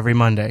poetry every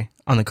Monday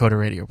on the Coda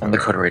Radio program. On the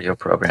Coda Radio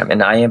program,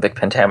 in iambic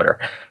pentameter.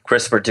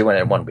 Chris, we're doing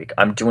it in 1 week.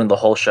 I'm doing the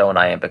whole show in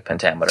iambic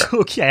pentameter.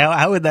 Okay,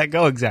 how would that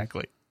go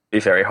exactly?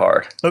 Be very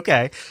hard.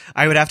 Okay,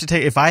 I would have to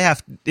take if I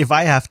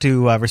have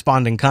to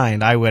respond in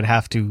kind, I would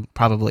have to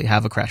probably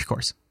have a crash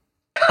course.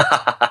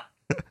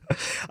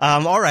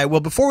 All right.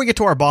 Well, before we get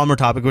to our Balmer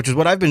topic, which is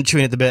what I've been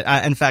chewing at the bit.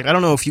 In fact, I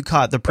don't know if you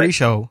caught the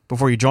pre-show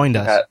before you joined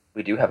us.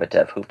 We do have a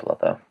Dev Hoopla,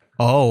 though.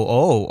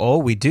 Oh,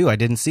 we do. I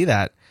didn't see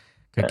that.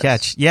 Good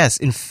catch. Yes,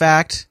 in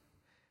fact,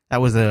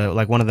 that was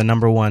one of the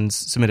number one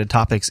submitted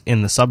topics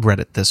in the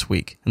subreddit this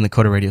week, in the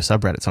Coda Radio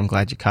subreddit, so I'm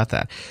glad you caught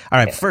that. All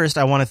right, First,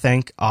 I want to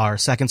thank our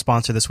second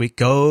sponsor this week,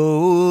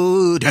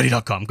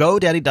 GoDaddy.com.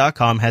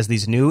 GoDaddy.com has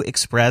these new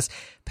Express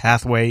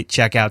Pathway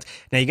checkouts.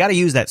 Now, you got to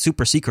use that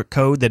super secret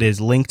code that is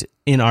linked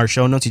in our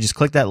show notes. You just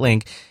click that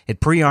link. It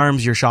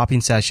pre-arms your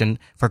shopping session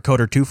for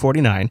Coder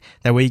 $2.49.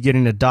 That way you get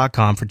into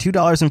 .com for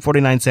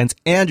 $2.49,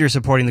 and you're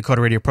supporting the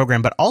Coda Radio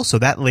program, but also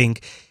that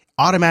link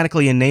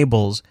automatically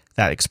enables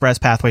that Express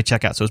Pathway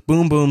checkout. So it's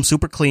boom,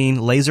 super clean,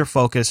 laser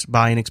focused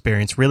buying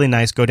experience. Really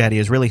nice. GoDaddy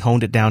has really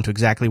honed it down to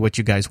exactly what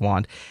you guys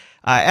want.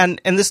 And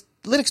this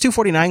Linux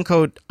 249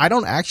 code, I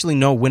don't actually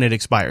know when it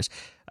expires.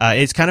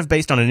 It's kind of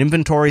based on an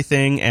inventory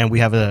thing, and we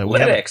have a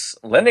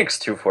Linux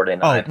 249.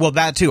 Oh, well,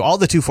 that too. All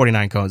the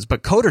 249 codes,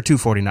 but Coder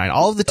 249,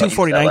 all of the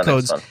 249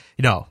 codes.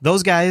 No,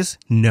 those guys,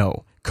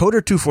 no.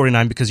 Coder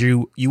 249 because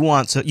you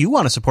want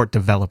to support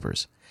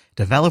developers.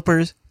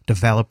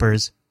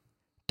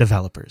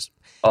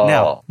 Oh.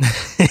 Now,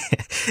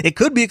 it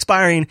could be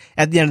expiring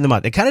at the end of the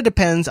month. It kind of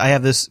depends. I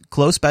have this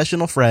close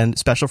special friend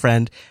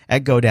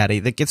at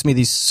GoDaddy that gets me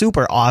these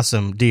super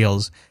awesome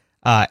deals,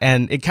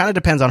 and it kind of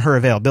depends on her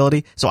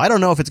availability. So I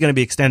don't know if it's going to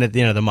be extended at the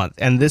end of the month.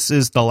 And this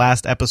is the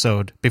last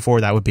episode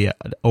before that would be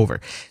over.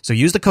 So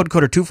use the code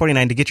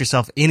Coder249 to get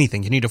yourself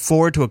anything. You need to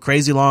forward to a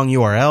crazy long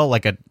URL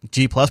like a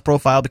G+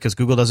 profile because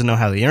Google doesn't know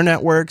how the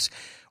internet works.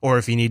 Or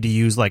if you need to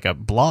use like a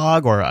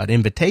blog or an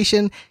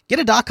invitation, get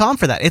a .com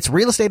for that. It's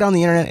real estate on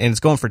the internet, and it's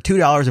going for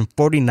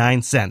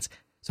 $2.49.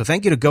 So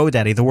thank you to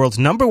GoDaddy, the world's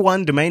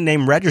 #1 domain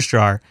name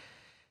registrar,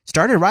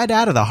 started right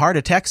out of the heart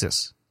of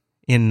Texas,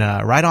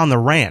 right on the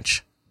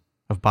ranch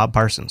of Bob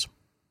Parsons.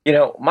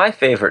 My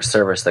favorite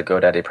service that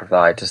GoDaddy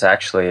provides is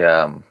actually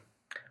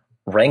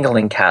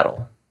wrangling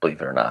cattle,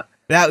 believe it or not.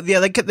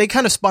 They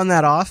kind of spun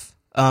that off.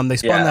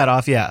 That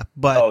off, yeah.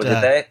 But,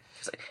 did they?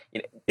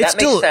 That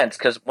makes sense,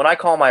 because when I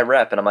call my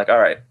rep and I'm like, all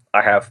right,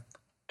 I have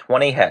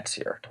 20 heads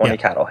here, 20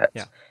 cattle heads.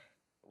 Yeah.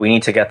 We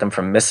need to get them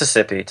from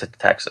Mississippi to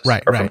Texas,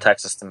 from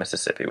Texas to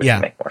Mississippi, which would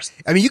make more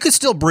sense. I mean, you could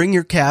still bring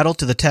your cattle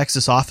to the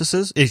Texas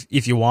offices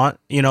if you want.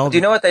 Do you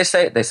know what they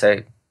say? They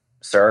say,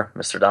 sir,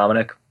 Mr.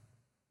 Dominic,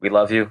 we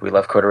love you. We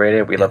love Coda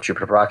Radio. We love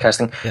Jupiter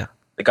Broadcasting. Yeah.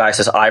 The guy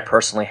says, I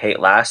personally hate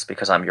last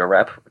because I'm your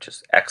rep, which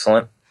is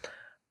excellent.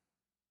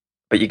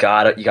 But you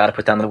gotta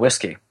put down the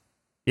whiskey.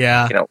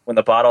 Yeah. When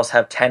the bottles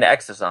have 10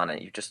 X's on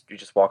it, you just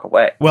walk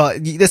away. Well,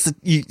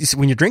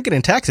 when you're drinking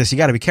in Texas, you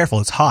got to be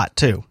careful. It's hot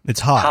too. It's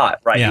hot.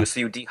 Right. Yeah.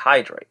 So you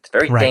dehydrate. It's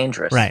very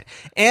dangerous. Right.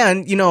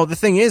 And, the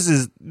thing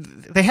is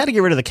they had to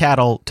get rid of the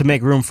cattle to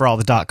make room for all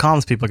the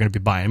 .coms people are going to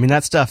be buying. I mean,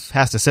 that stuff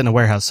has to sit in a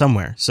warehouse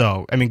somewhere.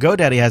 So, I mean,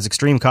 GoDaddy has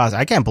extreme costs.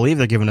 I can't believe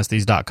they're giving us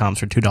these .coms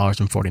for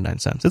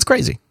 $2.49. It's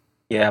crazy.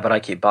 Yeah, but I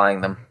keep buying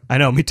them. I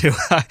know, me too.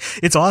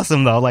 It's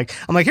awesome, though. I'm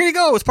like, here you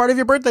go. It's part of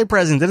your birthday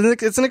present.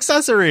 It's an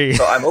accessory.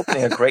 So I'm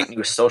opening a great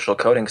new social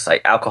coding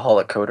site,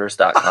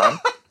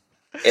 alcoholiccoders.com.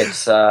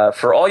 It's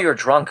for all your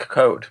drunk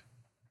code.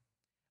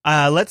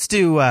 Let's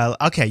do,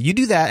 okay, you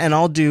do that, and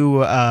I'll do,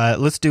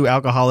 let's do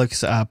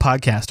Alcoholics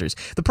Podcasters.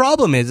 The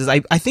problem is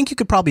I think you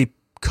could probably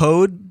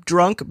code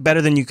drunk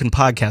better than you can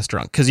podcast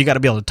drunk, because you got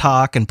to be able to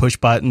talk and push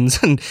buttons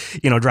and,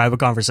 drive a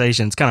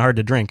conversation. It's kind of hard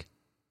to drink.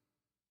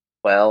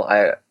 Well,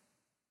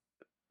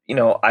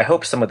 I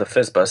hope some of the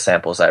FISBA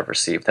samples I've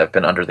received have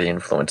been under the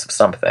influence of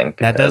something.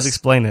 That does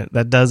explain it.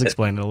 That does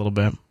explain it a little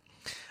bit.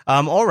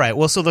 All right.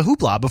 Well, so the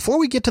hoopla, before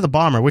we get to the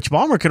Balmer, which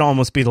Balmer could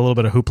almost beat a little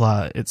bit of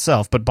hoopla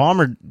itself, but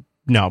Balmer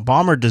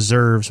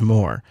deserves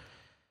more.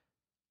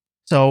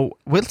 So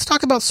let's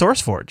talk about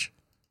SourceForge.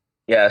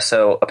 Yeah,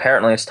 so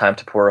apparently it's time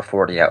to pour a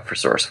 40 out for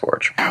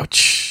SourceForge.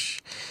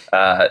 Ouch.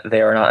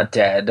 They are not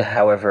dead.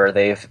 However,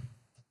 they've,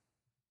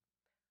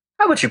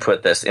 how would you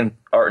put this?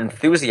 Are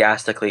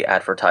enthusiastically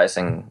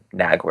advertising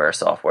Nagware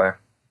software.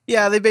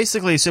 Yeah, they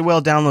basically said,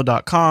 well,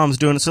 download.com's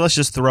doing it, so let's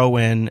just throw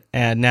in.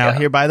 And now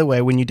here, by the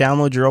way, when you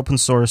download your open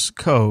source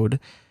code,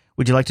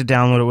 would you like to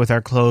download it with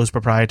our closed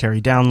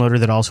proprietary downloader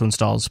that also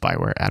installs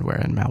spyware,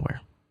 adware, and malware?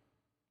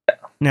 Yeah.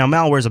 Now,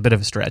 malware is a bit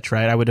of a stretch,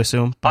 right? I would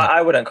assume.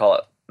 I wouldn't call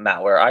it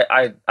malware.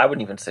 I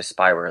wouldn't even say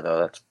spyware,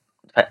 though.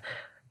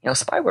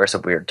 Spyware is a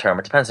weird term.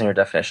 It depends on your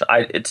definition.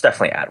 It's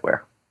definitely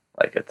adware.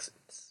 Like, it's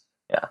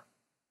yeah.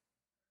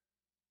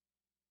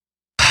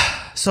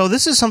 So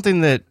this is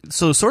something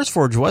so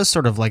SourceForge was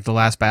sort of like the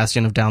last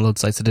bastion of download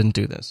sites that didn't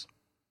do this.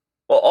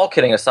 Well, all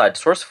kidding aside,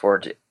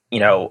 SourceForge,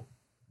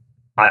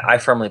 I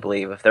firmly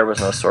believe if there was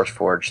no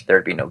SourceForge,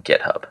 there'd be no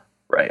GitHub,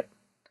 right?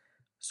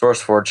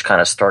 SourceForge kind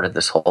of started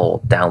this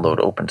whole download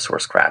open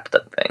source crap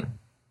thing.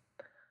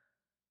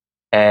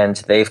 And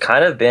they've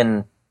kind of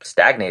been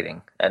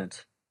stagnating and,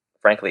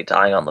 frankly,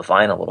 dying on the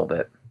vine a little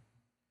bit.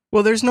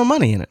 Well, there's no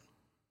money in it.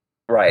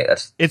 Right,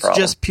 it's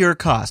just pure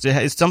cost.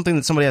 It's something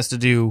that somebody has to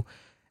do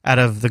out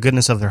of the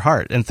goodness of their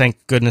heart, and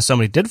thank goodness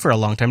somebody did for a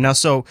long time now.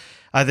 So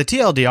the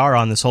TLDR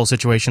on this whole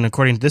situation,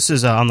 according to this,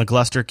 is on the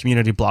Gluster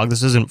community blog.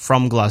 This isn't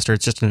from Gluster;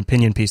 it's just an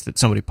opinion piece that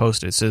somebody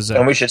posted. It says,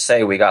 and we should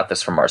say we got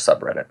this from our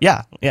subreddit.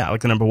 Yeah,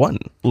 like the number 1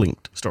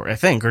 linked story, I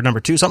think, or number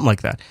 2, something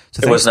like that.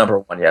 So it was number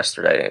 1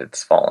 yesterday.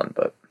 It's fallen,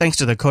 but thanks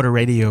to the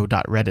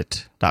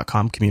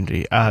coderadio.reddit.com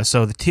community.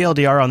 So the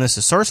TLDR on this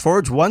is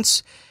SourceForge,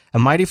 once a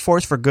mighty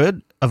force for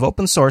good of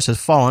open source, has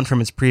fallen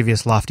from its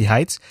previous lofty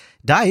heights.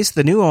 DICE,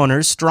 the new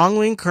owners,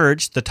 strongly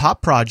encouraged the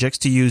top projects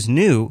to use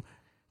new,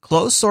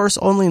 closed-source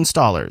only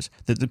installers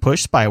that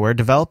push spyware.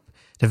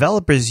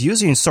 Developers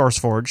using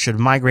SourceForge should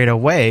migrate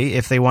away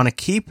if they want to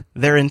keep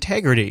their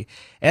integrity.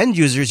 End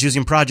users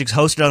using projects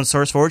hosted on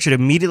SourceForge should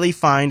immediately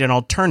find an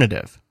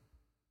alternative.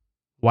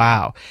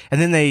 Wow. And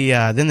then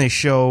they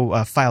show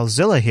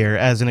FileZilla here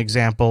as an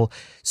example.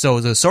 So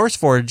the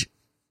SourceForge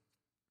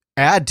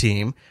ad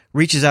team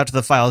reaches out to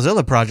the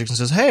FileZilla project and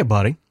says, "Hey,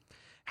 buddy,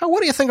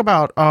 what do you think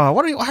about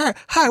what do you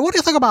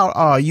think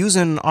about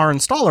using our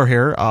installer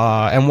here?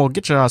 And we'll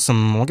get you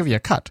we'll give you a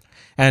cut."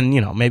 And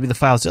maybe the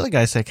FileZilla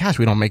guys say, "Gosh,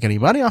 we don't make any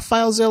money off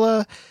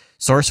FileZilla.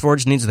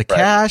 SourceForge needs the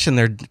cash, and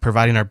they're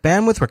providing our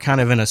bandwidth. We're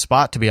kind of in a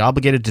spot to be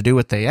obligated to do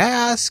what they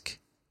ask."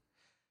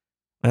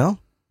 Well,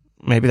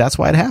 maybe that's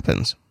why it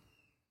happens.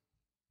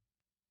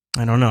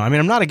 I don't know. I mean,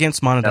 I'm not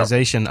against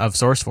monetization of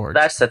SourceForge.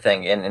 That's the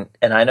thing,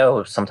 and I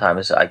know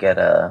sometimes I get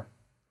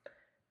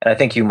and I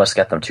think you must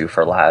get them too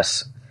for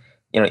less.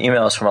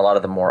 Emails from a lot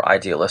of the more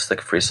idealistic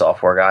free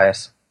software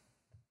guys,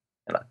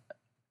 and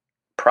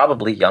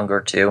probably younger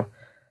too.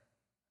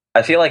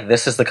 I feel like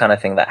this is the kind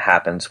of thing that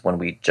happens when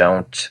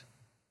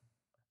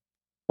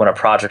a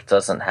project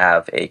doesn't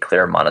have a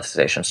clear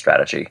monetization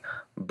strategy,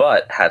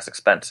 but has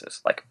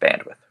expenses like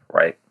bandwidth,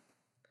 right?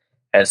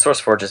 And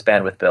SourceForge's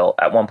bandwidth bill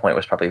at one point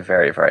was probably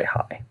very, very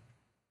high.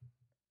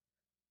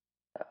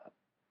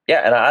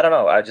 Yeah, and I don't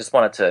know. I just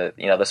wanted to,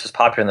 this was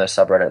popular in the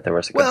subreddit. There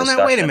was a good discussion.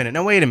 Now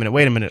wait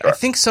a minute. Sure. I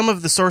think some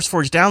of the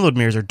SourceForge download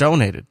mirrors are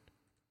donated.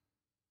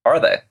 Are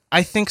they?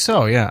 I think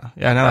so. Yeah.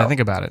 Now that I think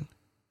about it.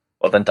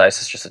 Well, then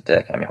DICE is just a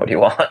dick. I mean, what do you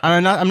want?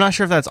 I'm not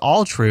sure if that's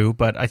all true,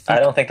 but I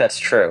don't think that's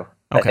true.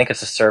 Okay. I think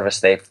it's a service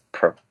they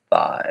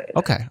provide.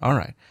 Okay. All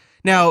right.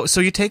 Now, so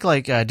you take are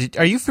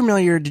you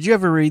familiar? Did you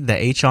ever read the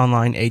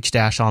H-Online?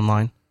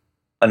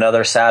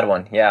 Another sad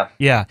one, yeah.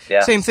 Yeah.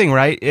 Same thing,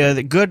 right?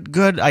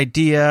 Good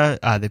idea.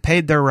 They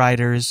paid their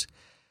writers.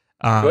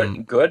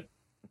 Good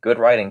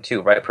writing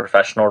too, right?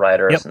 Professional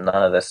writers. Yep.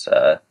 None of this,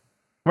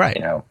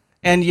 right?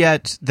 And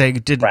yet they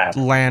didn't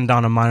land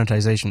on a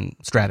monetization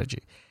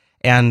strategy.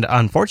 And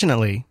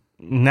unfortunately,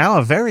 now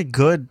a very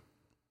good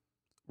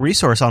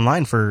resource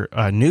online for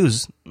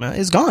news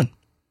is gone.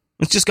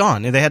 It's just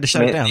gone. They had to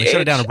shut it down. They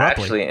shut it down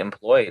abruptly. Actually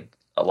employed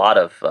a lot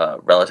of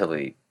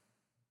relatively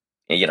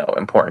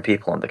important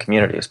people in the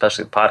community,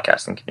 especially the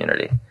podcasting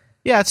community.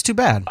 Yeah, it's too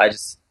bad.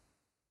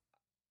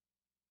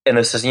 And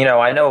this is,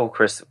 I know,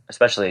 Chris,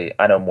 especially,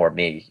 I know more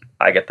me.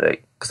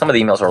 Some of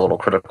the emails are a little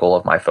critical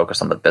of my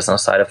focus on the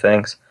business side of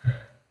things.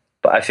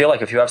 But I feel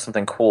like if you have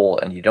something cool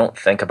and you don't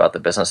think about the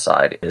business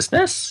side,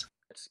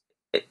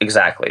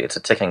 exactly, it's a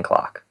ticking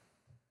clock.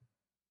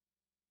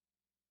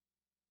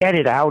 Get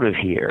it out of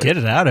here. Get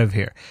it out of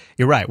here.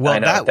 You're right. Well,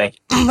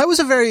 that was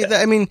a very,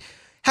 I mean,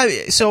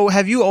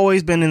 have you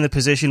always been in the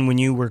position when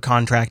you were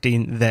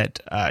contracting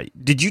that,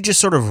 did you just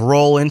sort of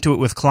roll into it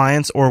with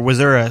clients, or were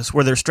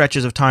there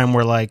stretches of time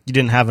where like you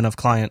didn't have enough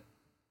client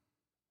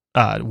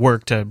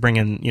work to bring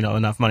in,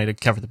 enough money to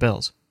cover the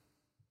bills?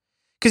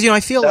 Because, I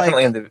feel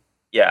definitely in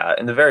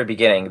the very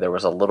beginning, there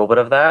was a little bit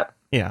of that.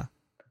 Yeah.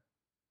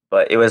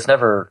 But it was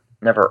never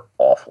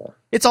awful.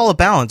 It's all a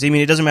balance. I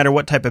mean, it doesn't matter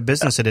what type of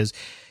business it is.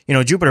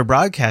 Jupiter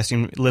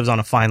Broadcasting lives on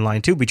a fine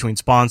line too between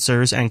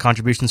sponsors and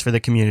contributions for the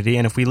community.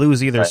 And if we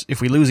lose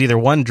either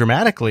one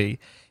dramatically,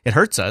 it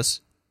hurts us.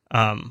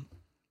 But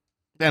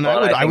then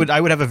Well,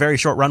 I would have a very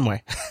short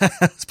runway.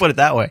 Let's put it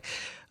that way.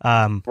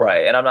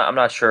 Right, and I'm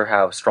not sure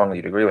how strongly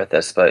you'd agree with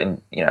this, but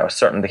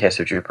certainly in the case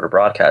of Jupiter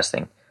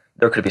Broadcasting,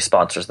 there could be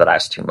sponsors that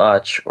ask too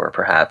much, or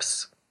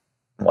perhaps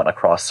want to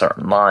cross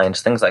certain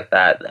lines, things like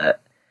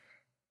that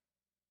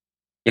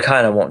you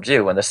kind of won't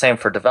do. And the same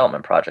for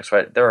development projects,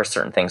 right? There are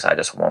certain things I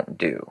just won't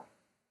do,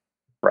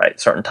 right?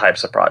 Certain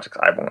types of projects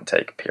I won't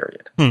take,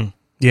 period.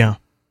 Yeah.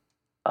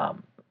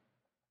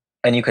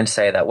 And you can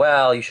say that,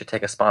 well, you should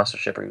take a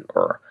sponsorship,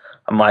 or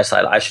on my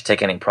side, I should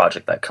take any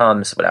project that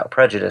comes without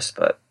prejudice,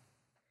 but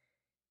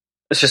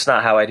it's just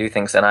not how I do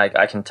things, and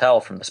I can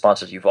tell from the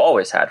sponsors you've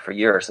always had for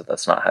years that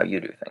that's not how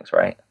you do things,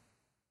 right?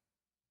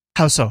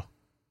 How so?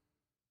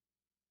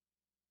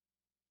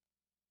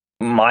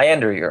 My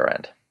end or your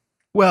end?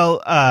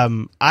 Well,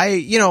 I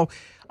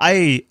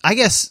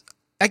guess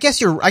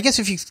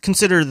if you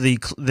consider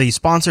the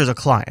sponsor as a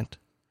client,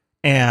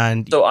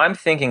 and so I'm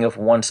thinking of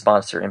one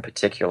sponsor in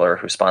particular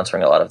who's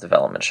sponsoring a lot of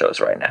development shows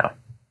right now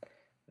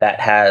that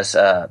has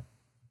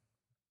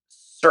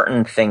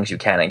certain things you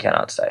can and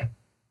cannot say.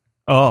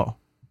 Oh.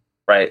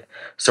 Right.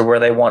 So where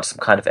they want some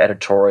kind of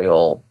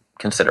editorial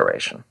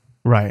consideration.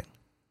 Right.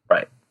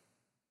 Right.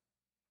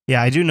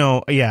 Yeah, I do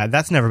know. Yeah,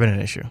 that's never been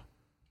an issue.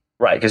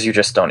 Right, because you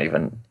just don't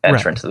even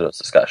enter into those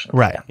discussions.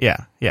 Right.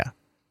 Yeah.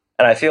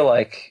 And I feel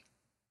like,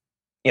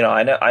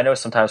 I know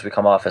sometimes we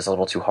come off as a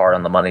little too hard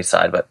on the money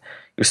side, but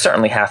you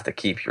certainly have to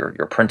keep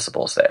your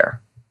principles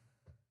there.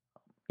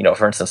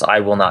 For instance,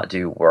 I will not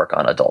do work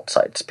on adult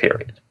sites,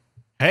 period.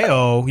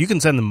 Hey-oh, you can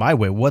send them my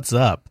way. What's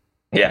up?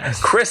 Yeah,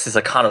 Chris is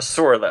a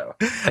connoisseur, though.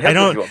 I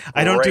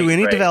don't do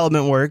any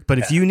development work, but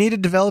if you need a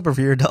developer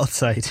for your adult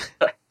site.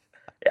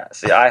 Yeah,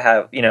 see, I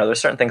have, there's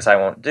certain things I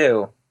won't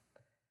do.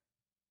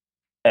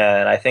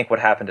 And I think what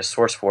happened is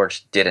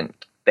SourceForge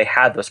they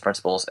had those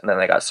principles, and then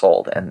they got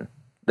sold, and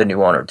the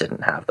new owner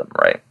didn't have them,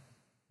 right?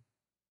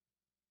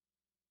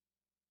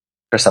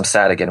 Chris, I'm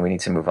sad again. We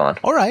need to move on.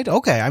 All right,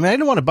 okay. I mean, I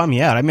didn't want to bum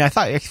you out. I mean, I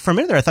thought for a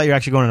minute there, I thought you were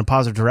actually going in a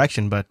positive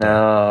direction, but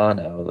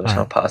no, there's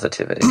no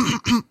positivity.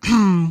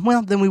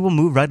 Well, then we will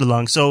move right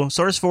along. So,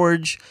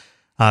 SourceForge,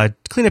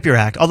 clean up your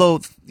act.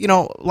 Although, a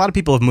lot of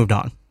people have moved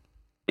on.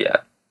 Yeah,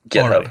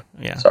 GitHub.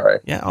 Yeah, sorry.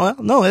 Yeah, well,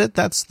 no,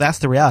 that's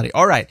the reality.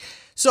 All right,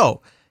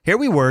 so here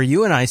we were,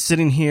 you and I,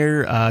 sitting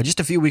here just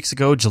a few weeks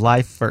ago,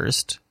 July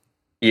 1st.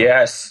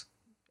 Yes.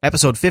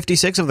 Episode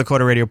 56 of the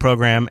Coder Radio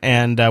program,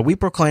 and we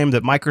proclaimed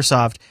that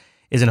Microsoft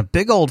is in a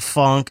big old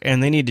funk,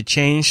 and they need to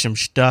change some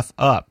stuff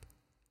up.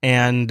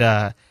 And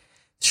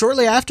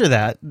shortly after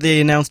that,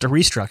 they announced a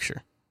restructure.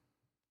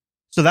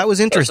 So that was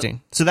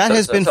interesting. So that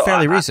has been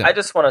fairly recent. I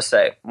just want to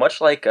say, much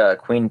like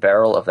Queen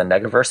Beryl of the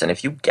Negaverse, and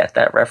if you get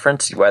that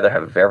reference, you either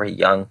have very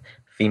young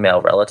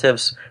female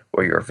relatives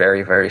or you're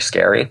very, very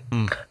scary.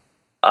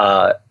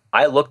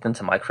 I looked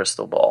into my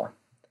crystal ball,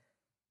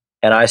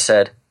 and I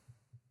said,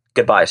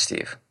 goodbye,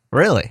 Steve.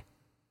 Really?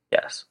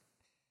 Yes.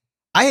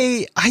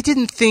 I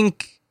didn't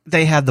think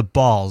they had the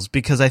balls,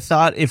 because I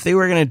thought if they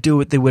were going to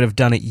do it, they would have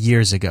done it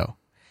years ago.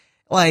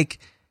 Like,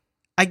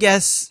 I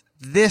guess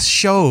this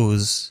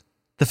shows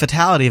the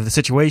fatality of the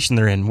situation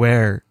they're in,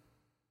 where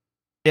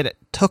it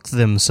took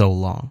them so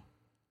long.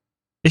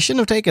 It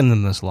shouldn't have taken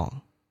them this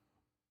long.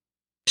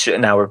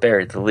 Now we're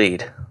buried the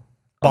lead.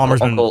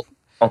 Uncle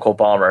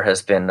Ballmer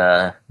has been...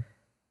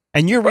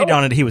 and your read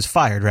on it, he was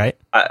fired, right?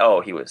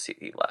 He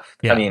left.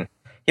 Yeah. I mean,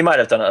 he might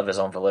have done it of his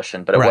own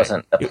volition, but it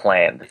wasn't a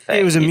planned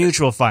thing. It was a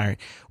mutual firing.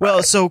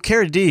 Well, so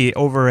Kara D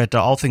over at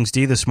All Things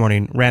D this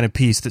morning ran a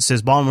piece that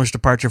says Ballmer's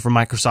departure from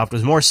Microsoft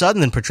was more sudden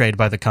than portrayed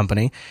by the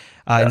company.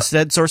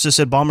 Instead, sources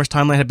said Ballmer's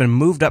timeline had been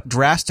moved up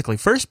drastically,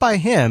 first by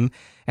him,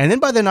 and then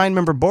by the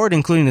 9-member board,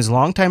 including his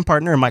longtime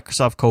partner and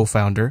Microsoft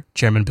co-founder,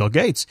 Chairman Bill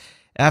Gates,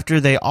 after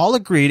they all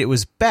agreed it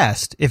was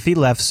best if he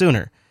left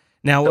sooner.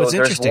 Now, what's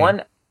interesting...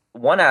 There's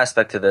one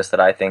aspect to this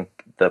that I think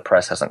the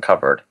press hasn't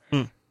covered.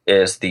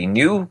 Is the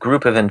new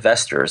group of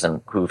investors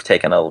and who've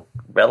taken a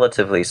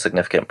relatively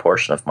significant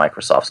portion of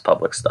Microsoft's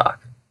public stock.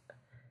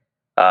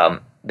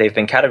 They've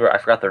been categorized, I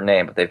forgot their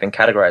name, but they've been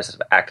categorized as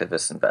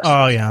activist investors.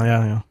 Oh,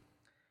 yeah.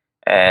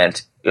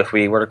 And if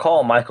we were to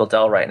call Michael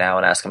Dell right now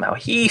and ask him how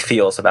he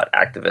feels about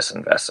activist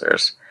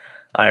investors,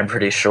 I'm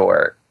pretty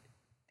sure,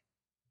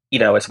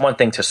 it's one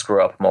thing to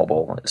screw up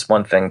mobile. It's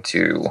one thing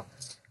to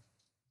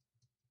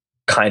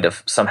kind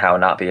of somehow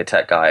not be a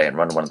tech guy and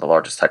run one of the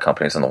largest tech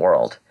companies in the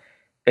world.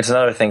 It's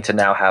another thing to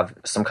now have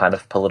some kind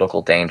of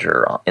political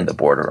danger in the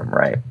boardroom,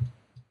 right?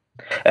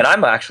 And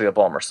I'm actually a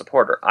Ballmer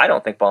supporter. I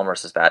don't think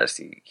Ballmer's as bad as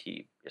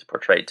he is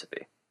portrayed to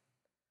be.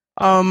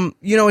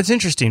 It's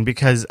interesting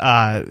because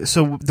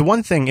so the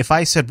one thing, if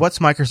I said what's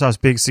Microsoft's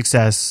big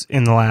success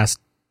in the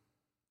last,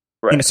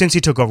 since he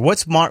took over,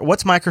 what's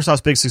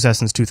Microsoft's big success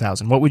since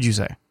 2000? What would you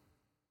say?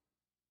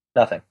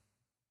 Nothing.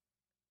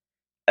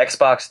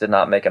 Xbox did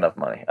not make enough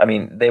money. I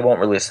mean, they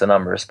won't release the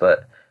numbers,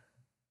 but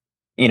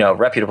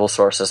reputable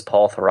sources,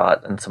 Paul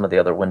Thurrott and some of the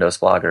other Windows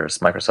bloggers,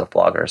 Microsoft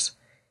bloggers,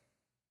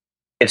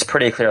 it's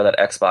pretty clear that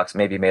Xbox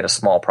maybe made a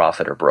small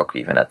profit or broke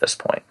even at this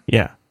point.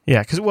 Yeah.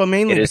 Yeah,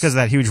 mainly because of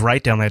that huge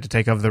write-down they had to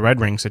take of the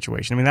Red Ring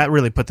situation. I mean, that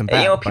really put them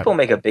back. People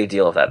make a big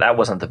deal of that. That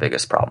wasn't the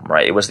biggest problem,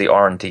 right? It was the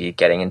R&D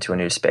getting into a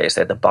new space.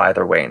 They had to buy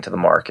their way into the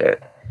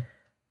market.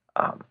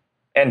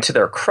 And to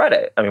their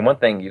credit, I mean, one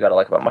thing you got to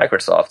like about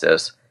Microsoft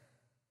is,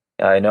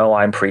 I know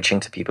I'm preaching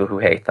to people who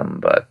hate them,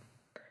 but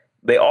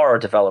they are a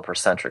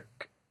developer-centric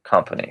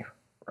company,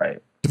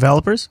 right?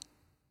 Developers,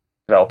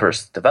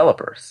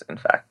 in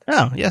fact.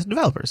 Oh, yes,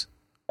 developers.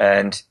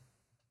 And,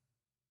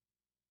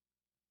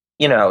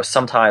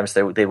 sometimes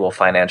they will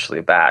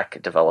financially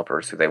back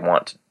developers who they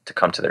want to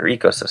come to their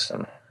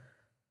ecosystem.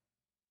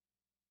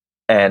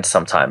 And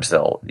sometimes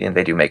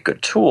they do make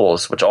good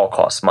tools, which all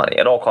costs money.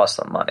 It all costs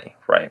them money,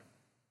 right?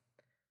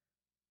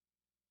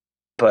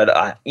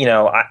 But,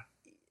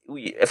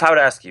 if I would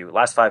ask you,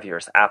 last 5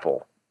 years,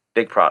 Apple,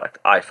 big product,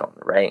 iPhone,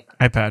 right?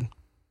 iPad.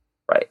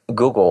 Right.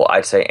 Google,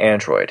 I'd say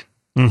Android,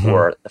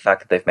 or the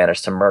fact that they've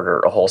managed to murder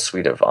a whole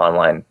suite of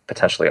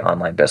potentially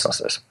online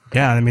businesses.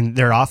 Yeah, I mean,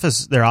 their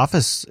office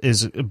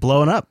is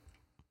blowing up.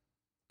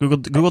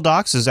 Google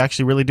Docs is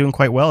actually really doing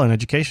quite well in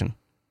education.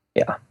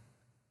 Yeah.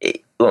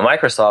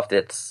 Microsoft,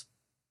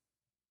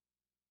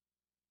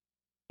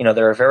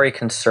 they're a very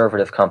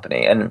conservative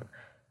company, and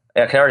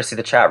I can already see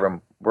the chat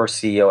room.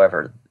 Worst CEO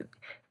ever. The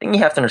thing you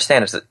have to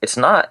understand is that it's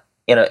not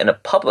in a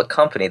public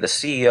company. The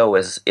CEO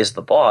is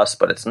the boss,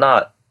 but it's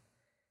not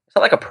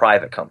like a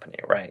private company,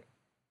 right?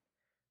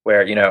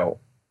 Where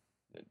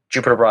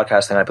Jupiter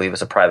Broadcasting, I believe,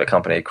 is a private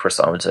company. Chris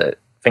owns it.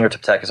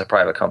 Fingertip Tech is a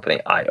private company.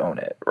 I own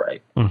it,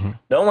 right? Mm-hmm.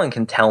 No one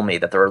can tell me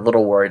that they're a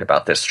little worried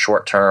about this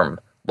short-term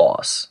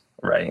loss,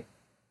 right?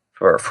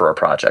 For a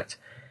project.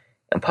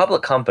 In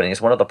public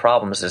companies, one of the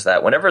problems is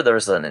that whenever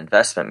there's an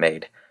investment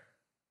made,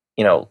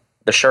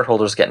 the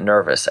shareholders get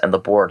nervous and the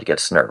board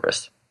gets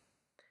nervous.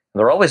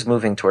 They're always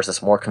moving towards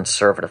this more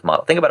conservative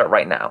model. Think about it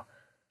right now.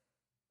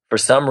 For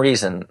some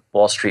reason,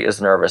 Wall Street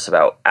is nervous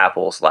about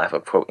Apple's lack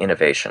of, quote,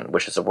 innovation,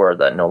 which is a word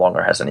that no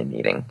longer has any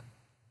meaning.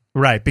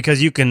 Right,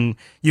 because you can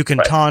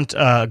right. Taunt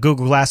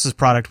Google Glass's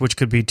product, which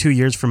could be 2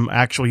 years from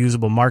actual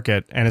usable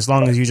market, and as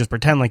long as you just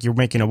pretend like you're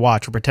making a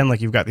watch, or pretend like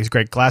you've got these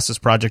great glasses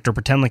project, or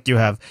pretend like you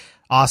have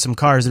awesome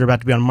cars that are about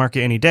to be on the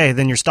market any day,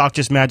 then your stock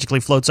just magically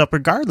floats up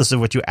regardless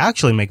of what you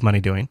actually make money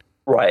doing.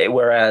 Right,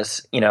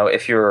 whereas,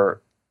 if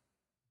you're...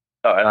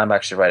 Oh, and I'm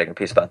actually writing a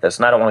piece about this,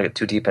 and I don't want to get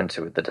too deep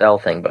into the Dell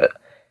thing, but,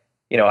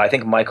 I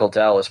think Michael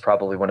Dell is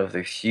probably one of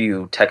the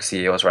few tech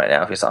CEOs right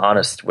now who's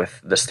honest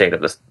with the state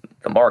of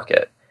the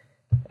market.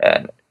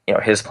 And,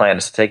 his plan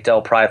is to take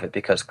Dell private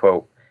because,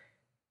 quote,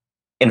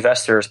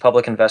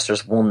 public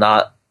investors will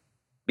not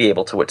be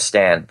able to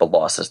withstand the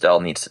losses Dell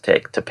needs to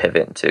take to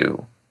pivot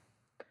into,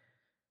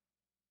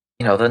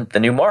 the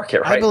new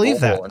market, right? I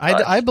believe that.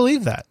 I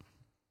believe that.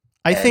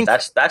 I think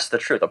that's the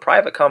truth. A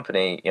private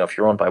company, if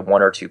you're owned by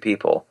one or two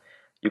people,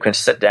 you can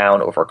sit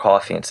down over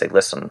coffee and say,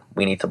 listen,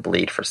 we need to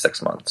bleed for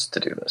 6 months to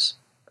do this.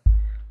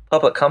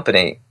 Public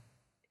company,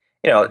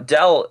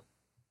 Dell,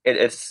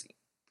 it's,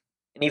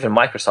 and even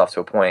Microsoft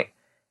to a point,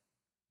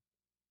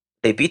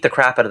 they beat the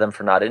crap out of them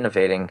for not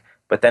innovating,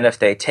 but then if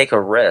they take a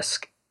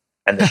risk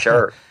and the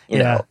share,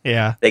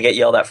 they get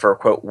yelled at for,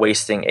 quote,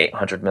 wasting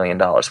 $800 million,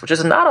 which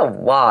is not a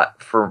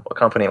lot for a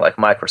company like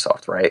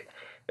Microsoft, right?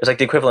 It's like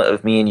the equivalent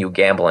of me and you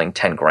gambling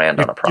 $10,000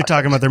 on a project. You're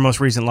talking about their most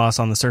recent loss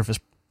on the Surface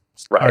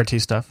RT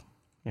stuff.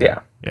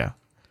 Yeah.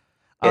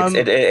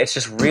 It's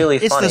just really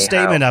funny. It's the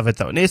statement of it,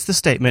 though. It's the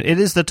statement. It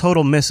is the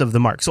total miss of the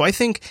mark. So I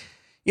think,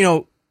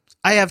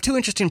 I have two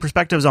interesting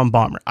perspectives on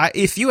Ballmer.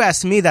 If you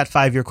asked me that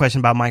 5-year question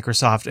about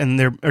Microsoft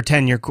or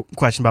 10-year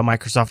question about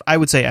Microsoft, I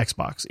would say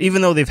Xbox.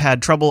 Even though they've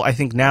had trouble, I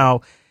think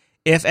now,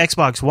 if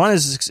Xbox One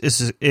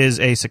is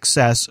a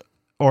success,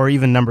 or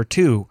even number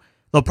 2,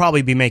 they'll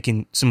probably be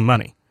making some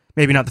money.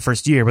 Maybe not the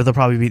first year, but they'll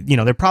probably be,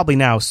 they're probably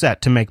now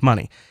set to make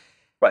money.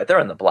 Right, they're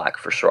in the black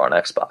for sure on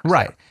Xbox.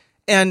 Right.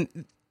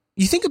 And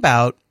you think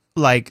about,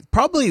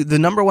 probably the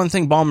number one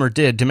thing Ballmer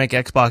did to make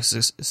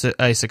Xbox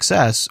a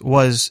success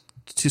was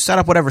to set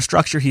up whatever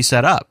structure he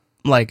set up.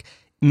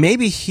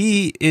 Maybe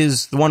he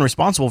is the one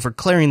responsible for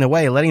clearing the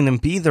way, letting them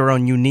be their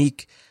own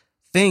unique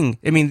thing.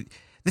 I mean,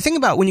 the thing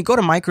about when you go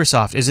to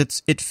Microsoft is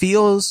it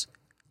feels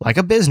like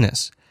a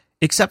business,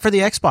 except for the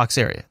Xbox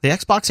area. The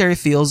Xbox area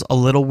feels a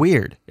little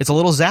weird. It's a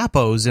little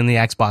Zappos in the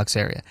Xbox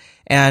area.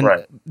 And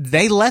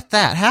they let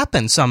that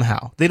happen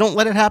somehow. They don't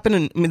let it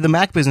happen in the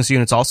Mac business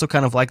unit's also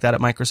kind of like that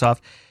at Microsoft.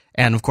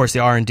 And, of course, the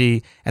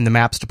R&D and the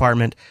Maps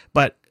department.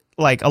 But,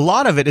 a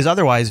lot of it is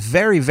otherwise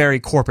very, very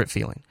corporate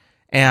feeling.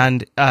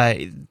 And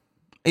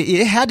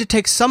it had to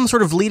take some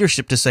sort of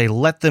leadership to say,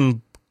 let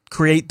them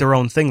create their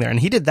own thing there. And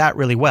he did that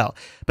really well.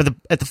 But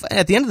at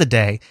the end of the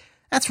day,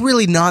 that's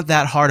really not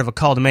that hard of a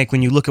call to make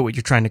when you look at what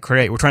you're trying to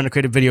create. We're trying to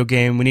create a video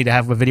game. We need to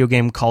have a video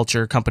game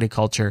culture, company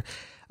culture.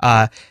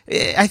 I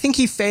think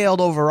he failed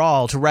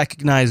overall to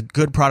recognize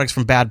good products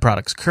from bad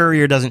products.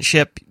 Courier doesn't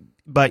ship,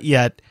 but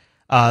yet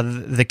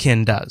the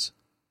Kin does.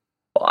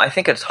 Well, I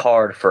think it's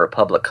hard for a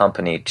public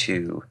company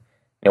to,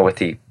 with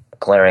the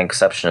glaring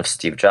exception of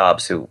Steve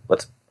Jobs, who,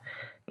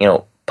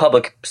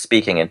 public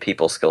speaking and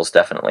people skills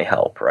definitely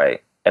help,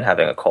 right? And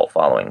having a cult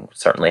following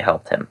certainly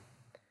helped him.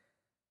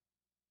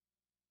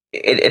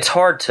 it's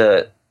hard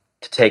to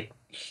take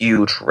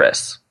huge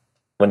risks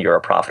when you're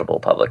a profitable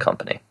public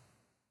company.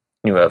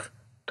 You have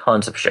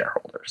tons of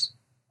shareholders.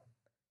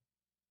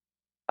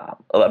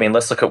 I mean,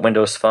 let's look at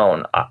Windows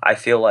Phone. I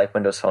feel like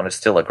Windows Phone is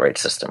still a great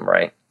system,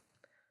 right?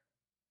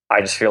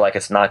 I just feel like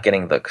it's not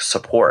getting the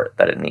support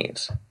that it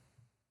needs.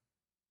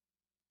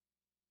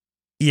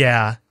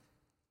 Yeah.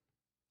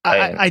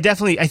 I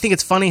definitely, I think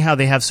it's funny how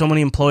they have so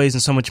many employees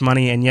and so much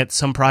money, and yet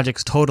some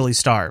projects totally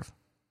starve.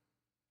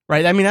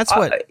 Right? I mean, that's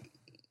what...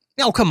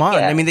 No, come on.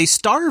 Yeah. I mean, they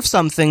starve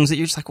some things that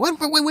you're just like,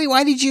 wait,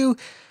 why did you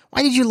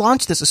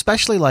launch this?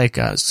 Especially like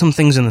some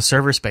things in the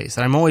server space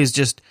that I'm always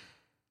just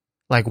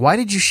like, why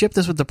did you ship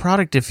this with the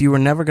product if you were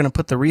never going to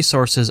put the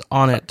resources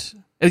on it?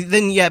 But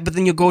then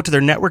you go to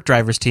their network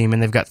drivers team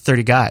and they've got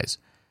 30 guys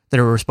that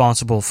are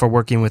responsible for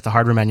working with the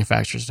hardware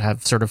manufacturers to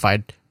have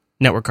certified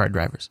network card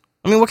drivers.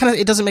 I mean,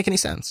 it doesn't make any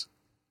sense.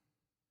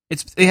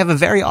 They have a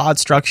very odd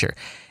structure,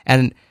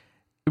 and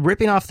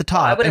ripping off the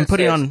top and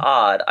putting on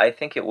odd. I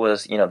think it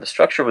was, the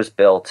structure was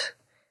built,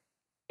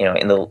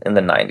 in the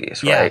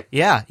 90s, right?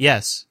 Yeah,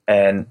 yes.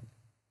 And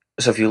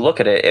so if you look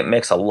at it, it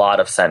makes a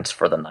lot of sense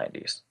for the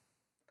 90s.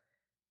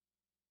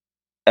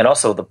 And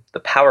also the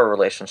power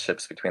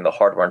relationships between the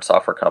hardware and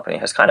software company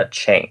has kind of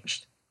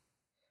changed.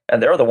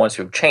 And they're the ones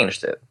who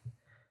changed it.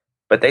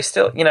 But they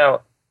still,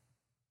 the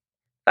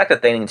fact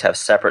that they need to have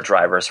separate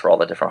drivers for all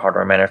the different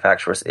hardware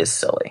manufacturers is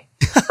silly,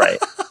 right?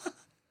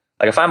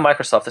 Like if I'm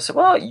Microsoft, they say,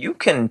 well, you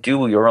can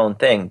do your own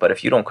thing, but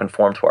if you don't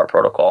conform to our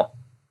protocol,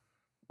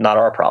 not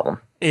our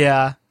problem.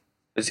 Yeah.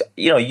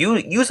 You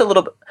use a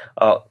little bit.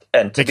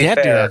 And to be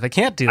fair, they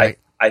can't do that.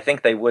 I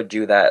think they would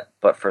do that,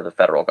 but for the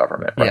federal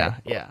government. Right?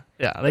 Yeah.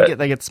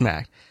 They get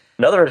smacked.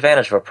 Another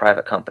advantage of a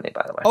private company,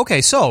 by the way.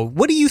 Okay, so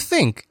what do you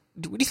think?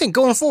 What do you think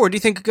going forward? Do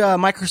you think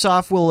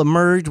Microsoft will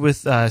emerge with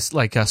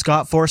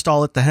Scott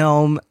Forstall at the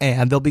helm,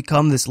 and they'll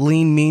become this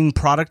lean, mean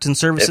product and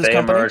services company?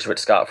 If they emerge with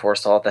Scott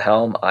Forstall at the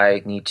helm,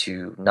 I need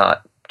to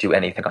not do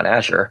anything on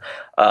Azure.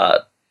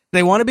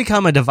 They want to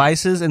become a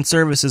devices and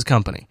services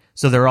company,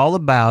 so they're all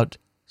about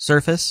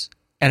Surface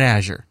and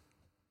Azure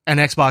and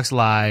Xbox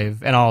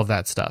Live and all of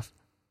that stuff.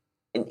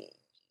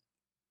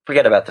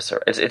 Forget about the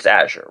service. It's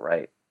Azure,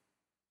 right?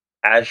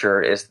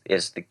 Azure is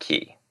the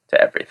key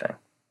to everything.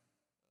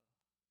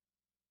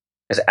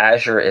 Because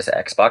Azure is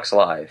Xbox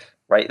Live,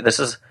 right?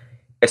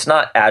 It's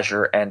not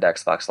Azure and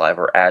Xbox Live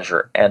or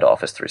Azure and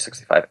Office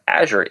 365.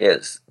 Azure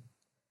is.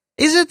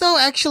 Is it though?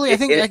 Actually, I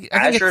think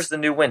Azure is the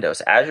new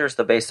Windows. Azure is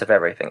the base of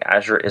everything.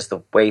 Azure is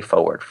the way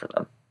forward for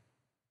them.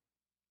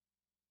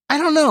 I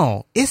don't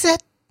know. Is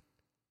it?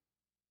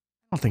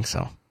 I don't think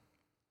so.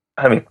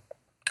 I mean,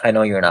 I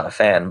know you're not a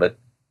fan, but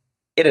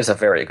it is a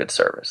very good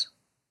service.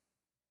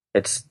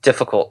 It's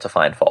difficult to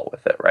find fault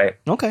with it, right?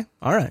 Okay.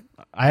 All right.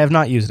 I have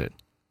not used it.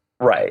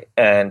 Right.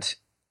 And,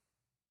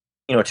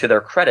 to their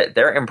credit,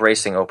 they're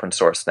embracing open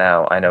source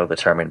now. I know the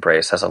term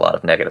embrace has a lot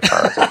of negative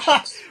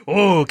connotations.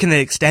 Oh, can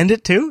they extend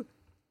it too?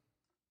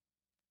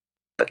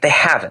 But they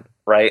haven't,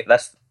 right?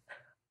 That's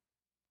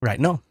right.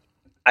 No.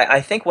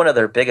 I think one of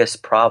their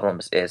biggest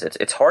problems is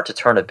it's hard to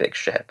turn a big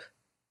ship,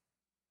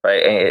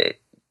 right?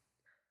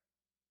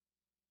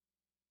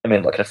 I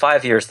mean, look, in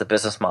 5 years, the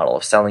business model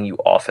of selling you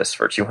Office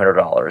for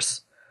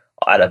 $200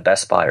 at a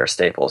Best Buy or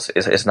Staples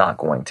is not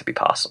going to be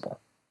possible.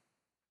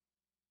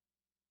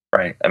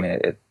 Right? I mean,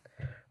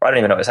 I don't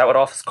even know. Is that what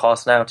Office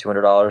costs now?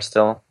 $200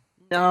 still?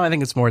 No, I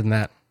think it's more than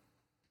that.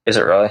 Is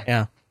it really?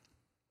 Yeah.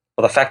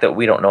 Well, the fact that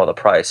we don't know the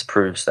price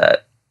proves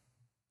that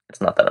it's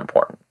not that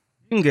important.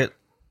 You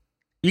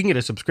can get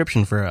a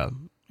subscription for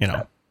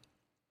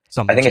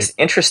something. I think it's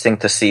interesting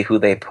to see who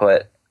they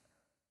put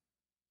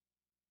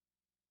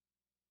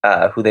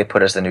as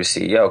the new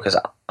CEO, because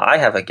I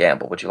have a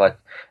gamble.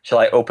 Shall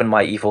I open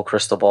my evil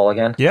crystal ball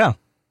again? Yeah.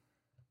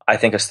 I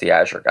think it's the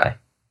Azure guy.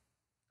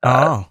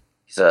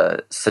 He's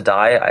a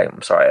Sadai.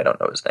 I'm sorry, I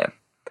don't know his name.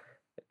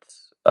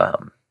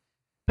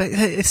 But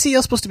is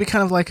CEO supposed to be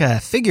kind of like a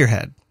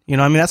figurehead?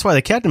 That's why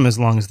they kept him as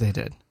long as they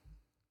did.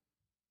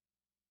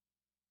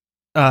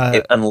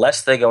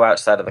 Unless they go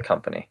outside of the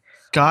company.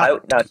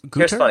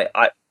 Here's funny.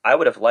 I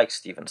would have liked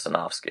Steven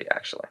Sinofsky,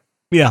 actually.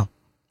 Yeah.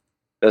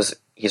 Because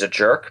he's a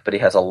jerk, but he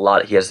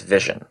has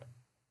vision,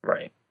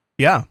 right?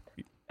 Yeah.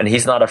 And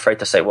he's not afraid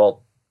to say,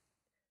 well,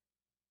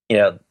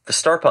 the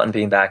start button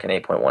being back in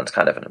 8.1 is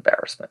kind of an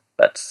embarrassment.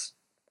 That's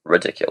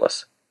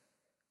ridiculous.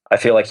 I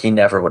feel like he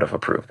never would have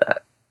approved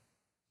that.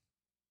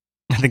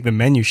 I think the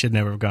menu should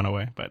never have gone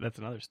away, but that's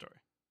another story.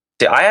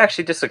 See, I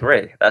actually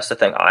disagree. That's the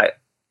thing.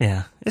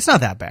 Yeah, it's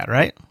not that bad,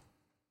 right?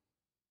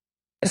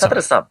 It's not that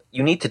it's not.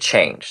 You need to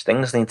change.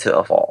 Things need to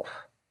evolve.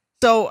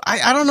 So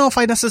I don't know if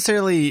I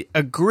necessarily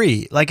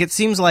agree. Like, it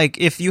seems like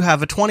if you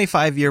have a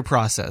 25-year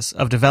process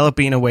of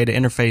developing a way to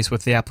interface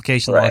with the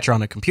application launcher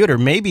on a computer,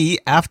 maybe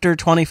after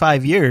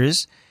 25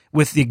 years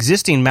with the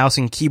existing mouse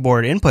and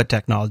keyboard input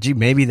technology,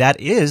 maybe that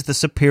is the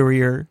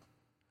superior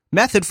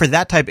method for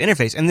that type of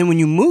interface. And then when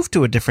you move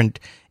to a different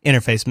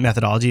interface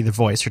methodology, either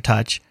voice or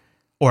touch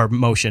or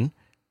motion,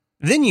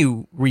 then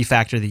you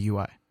refactor the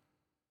UI.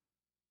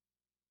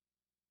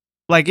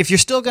 Like, if you're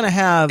still going to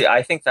have...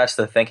 I think that's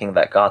the thinking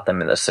that got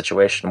them in this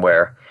situation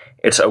where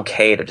it's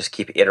okay to just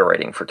keep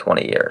iterating for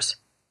 20 years.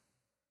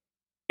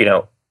 You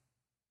know,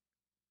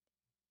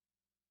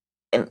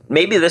 and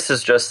maybe this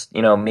is just,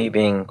 me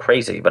being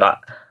crazy, but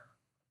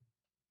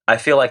I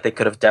feel like they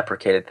could have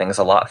deprecated things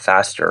a lot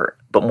faster,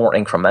 but more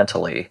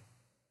incrementally,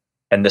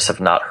 and this have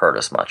not hurt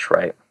as much,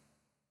 right?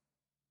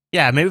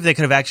 Yeah, maybe they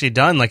could have actually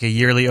done like a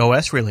yearly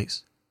OS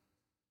release.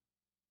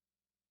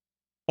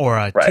 Or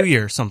a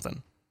 2-year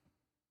something.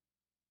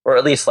 Or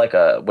at least like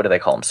a, what do they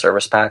call them,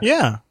 service pack?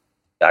 Yeah.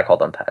 I call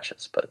them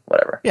patches, but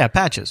whatever. Yeah,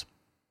 patches.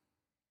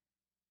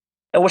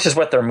 And which is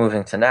what they're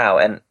moving to now.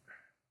 And,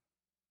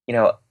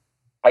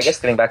 I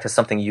guess getting back to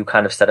something you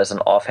kind of said as an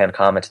offhand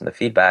comment in the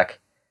feedback, at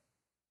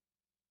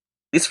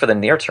least for the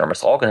near term,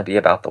 it's all going to be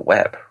about the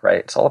web, right?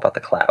 It's all about the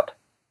cloud.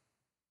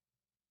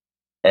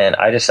 And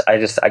I guess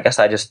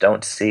I just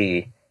don't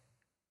see,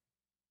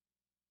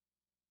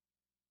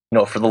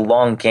 for the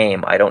long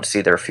game, I don't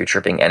see their future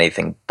being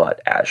anything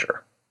but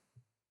Azure.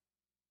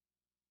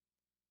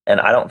 And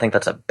I don't think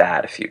that's a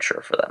bad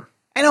future for them.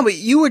 I know, but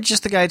you were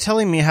just the guy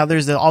telling me how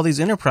there's all these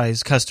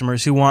enterprise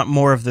customers who want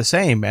more of the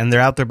same, and they're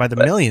out there by the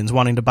millions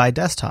wanting to buy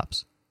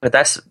desktops. But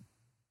that's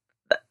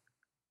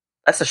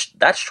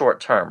short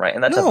term, right?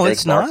 And that's no, a big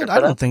it's not.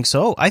 I don't think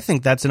so. I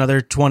think that's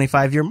another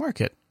 25-year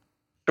market.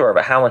 Sure,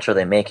 but how much are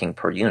they making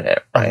per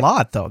unit? Right? A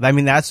lot, though. I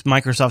mean, that's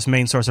Microsoft's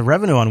main source of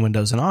revenue on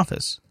Windows and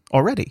Office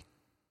already.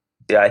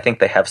 Yeah, I think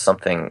they have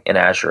something in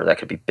Azure that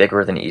could be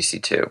bigger than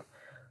EC2.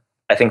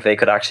 I think they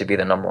could actually be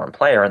the number one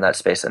player in that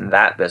space, and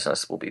that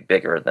business will be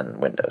bigger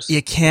than Windows.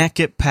 You can't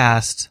get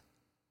past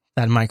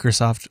that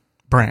Microsoft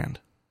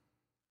brand.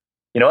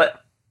 You know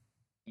what?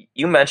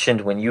 You mentioned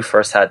when you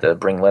first had to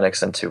bring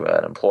Linux into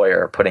an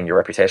employer, putting your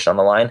reputation on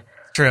the line.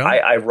 True.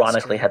 I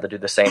ironically had to do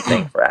the same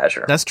thing for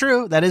Azure. That's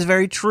true. That is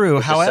very true.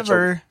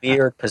 However, such a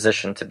weird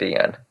position to be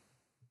in.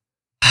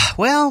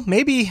 Well,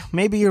 maybe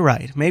you're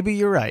right. Maybe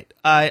you're right.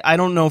 I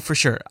don't know for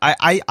sure.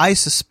 I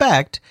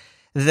suspect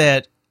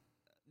that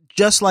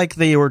just like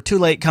they were too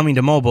late coming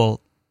to mobile,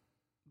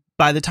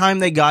 by the time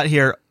they got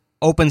here,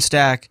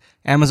 OpenStack,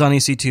 Amazon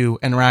EC2,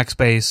 and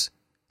Rackspace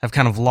have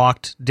kind of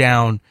locked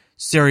down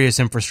serious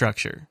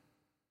infrastructure.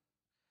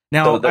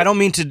 Now, I don't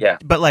mean to,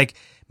 but like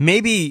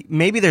maybe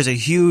there's a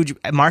huge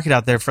market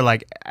out there for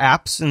like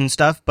apps and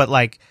stuff, but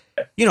like,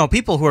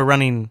 people who are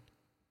running,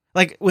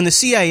 like when the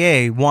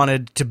CIA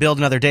wanted to build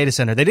another data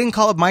center, they didn't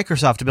call up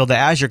Microsoft to build the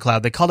Azure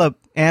cloud. They called up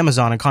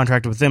Amazon and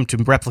contracted with them to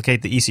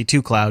replicate the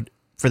EC2 cloud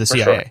for the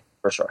CIA. Sure.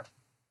 For sure.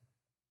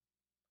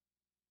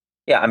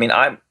 Yeah, I mean,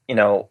 I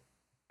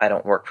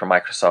don't work for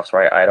Microsoft,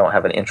 right? I don't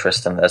have an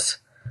interest in this.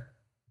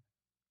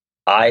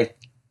 I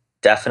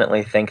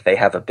definitely think they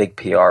have a big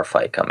PR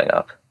fight coming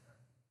up.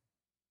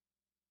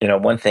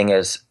 One thing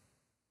is,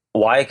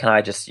 why can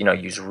I just,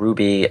 use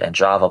Ruby and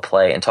Java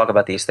Play and talk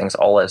about these things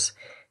all as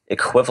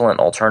equivalent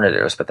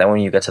alternatives, but then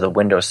when you get to the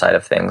Windows side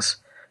of things,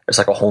 it's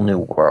like a whole new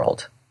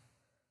world.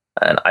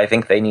 And I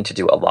think they need to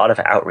do a lot of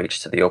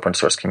outreach to the open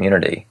source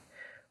community,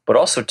 but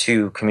also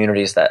to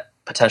communities that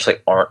potentially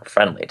aren't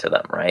friendly to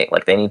them, right?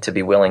 Like they need to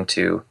be willing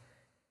to,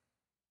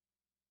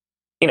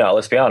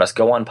 let's be honest,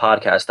 go on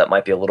podcasts that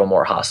might be a little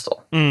more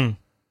hostile.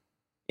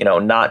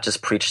 Not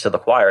just preach to the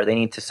choir. They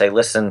need to say,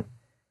 listen,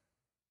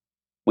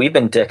 we've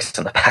been dicks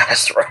in the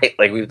past, right?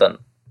 Like we've done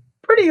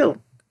pretty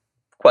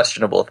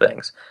questionable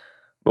things,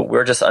 but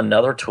we're just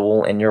another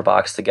tool in your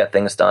box to get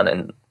things done.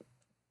 And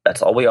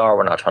that's all we are.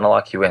 We're not trying to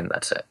lock you in.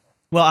 That's it.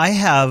 Well, I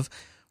have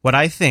what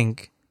I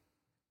think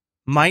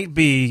might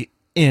be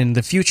in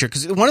the future,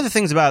 because one of the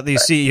things about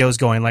these CEOs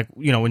going, like,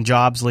 when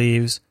Jobs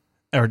leaves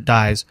or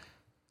dies,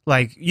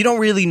 like, you don't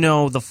really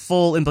know the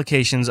full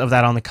implications of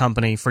that on the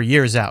company for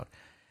years out.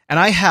 And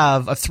I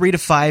have a 3 to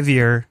 5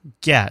 year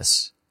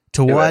guess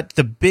to what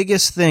the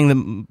biggest thing that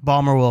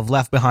Ballmer will have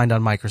left behind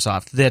on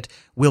Microsoft that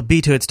will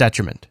be to its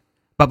detriment.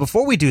 But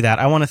before we do that,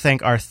 I want to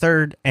thank our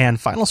third and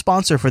final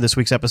sponsor for this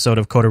week's episode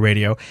of Coder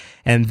Radio,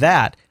 and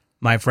that,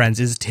 my friends,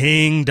 is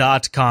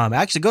Ting.com.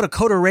 Actually, go to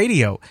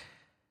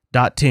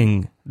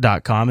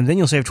coderradio.ting.com, and then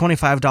you'll save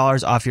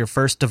 $25 off your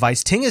first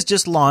device. Ting has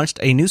just launched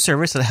a new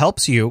service that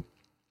helps you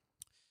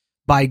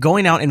by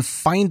going out and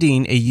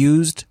finding a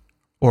used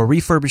or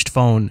refurbished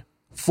phone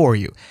for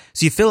you.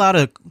 So you fill out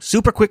a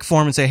super quick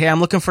form and say, hey, I'm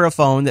looking for a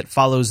phone that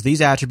follows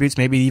these attributes,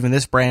 maybe even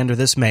this brand or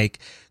this make.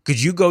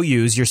 Could you go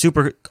use your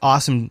super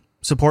awesome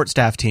support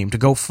staff team to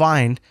go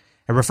find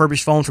a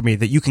refurbished phone for me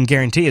that you can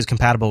guarantee is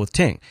compatible with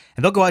Ting?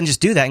 And they'll go out and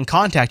just do that and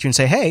contact you and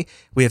say, hey,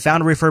 we have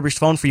found a refurbished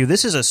phone for you.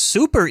 This is a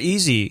super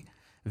easy,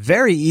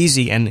 very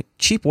easy and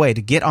cheap way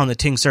to get on the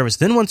Ting service.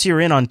 Then once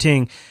you're in on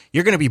Ting,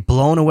 you're going to be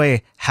blown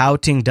away how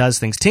Ting does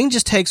things. Ting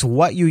just takes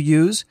what you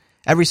use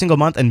every single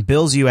month and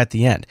bills you at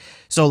the end.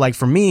 So like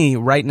for me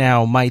right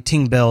now, my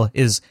Ting bill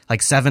is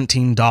like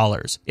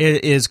 $17.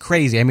 It is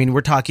crazy. I mean,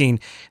 we're talking,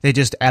 they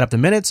just add up the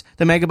minutes,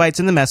 the megabytes,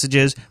 and the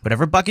messages.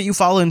 Whatever bucket you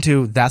fall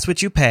into, that's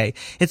what you pay.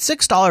 It's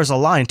 $6 a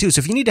line too. So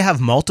if you need to have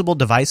multiple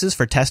devices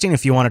for testing,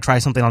 if you want to try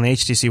something on the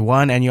HTC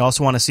One and you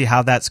also want to see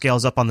how that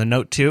scales up on the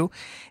Note 2,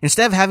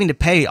 instead of having to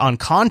pay on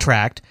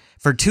contract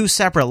for 2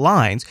 separate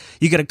lines.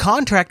 You get a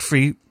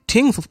contract-free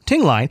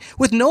Ting line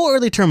with no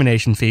early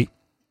termination fee,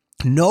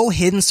 no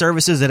hidden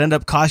services that end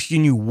up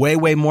costing you way,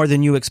 way more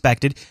than you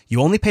expected.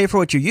 You only pay for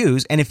what you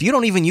use, and if you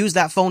don't even use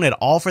that phone at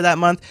all for that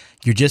month,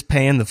 you're just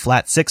paying the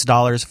flat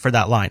 $6 for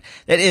that line.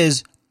 It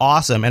is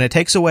awesome, and it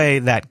takes away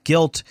that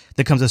guilt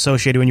that comes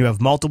associated when you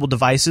have multiple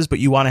devices, but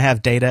you want to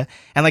have data.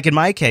 And like in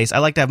my case, I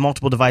like to have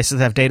multiple devices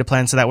that have data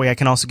plans, so that way I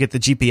can also get the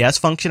GPS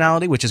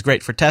functionality, which is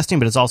great for testing,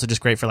 but it's also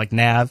just great for like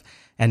nav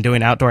and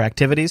doing outdoor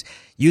activities.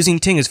 Using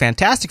Ting is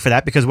fantastic for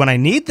that, because when I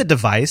need the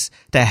device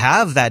to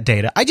have that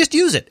data, I just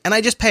use it, and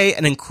I just pay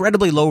an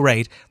incredibly low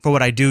rate for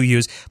what I do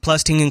use.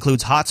 Plus, Ting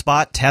includes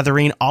hotspot,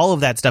 tethering, all of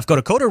that stuff. Go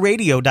to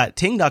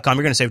coderradio.ting.com.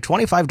 You're going to save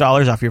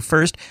 $25 off your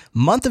first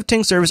month of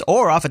Ting service,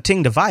 or off a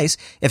Ting device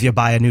if you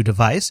buy a new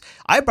device.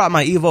 I brought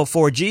my Evo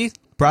 4G,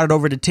 brought it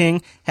over to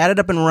Ting, had it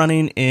up and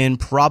running in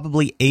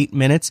probably 8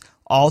 minutes,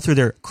 all through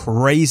their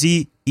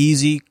crazy,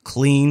 easy,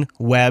 clean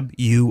web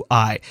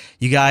UI.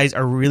 You guys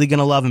are really going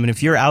to love them. And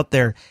if you're out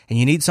there and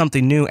you need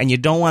something new and you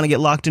don't want to get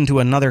locked into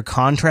another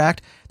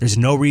contract, there's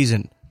no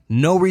reason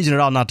at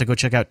all not to go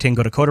check out Ting.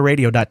 Go to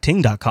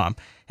coderradio.ting.com.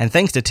 And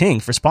thanks to Ting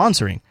for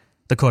sponsoring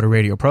the Coder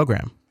Radio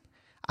program.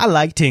 I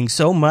like Ting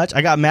so much.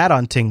 I got Matt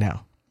on Ting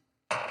now.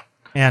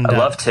 And I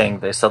love Ting.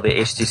 They sell the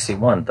HTC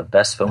One, the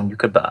best phone you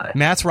could buy.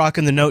 Matt's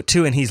rocking the Note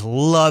 2, and he's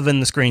loving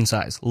the screen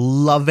size.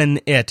 Loving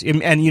it.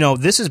 And, you know,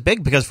 this is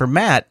big because for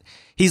Matt,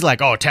 he's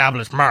like, oh,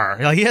 tablets, mar.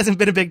 Like, he hasn't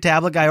been a big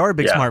tablet guy or a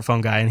big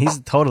smartphone guy, and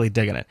he's totally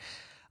digging it.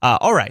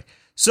 All right.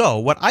 So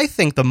what I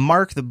think the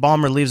mark that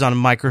Ballmer leaves on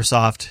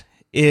Microsoft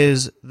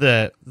is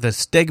the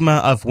stigma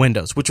of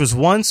Windows, which was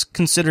once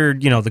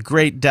considered, you know, the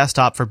great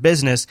desktop for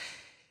business.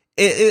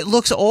 It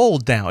looks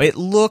old now. It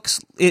marks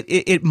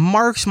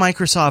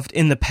Microsoft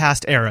in the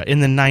past era,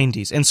 in the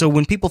 90s. And so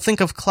when people think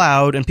of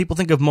cloud and people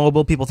think of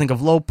mobile, people think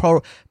of low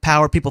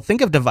power, people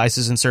think of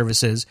devices and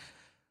services,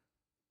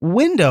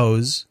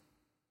 Windows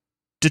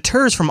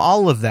deters from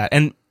all of that.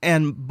 And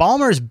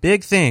Ballmer's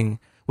big thing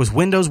was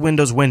Windows,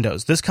 Windows,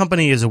 Windows. This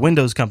company is a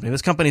Windows company.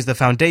 This company is the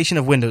foundation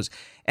of Windows.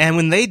 And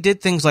when they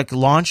did things like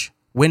launch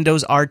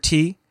Windows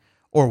RT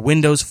or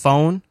Windows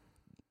Phone,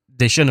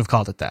 they shouldn't have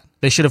called it that.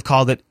 They should have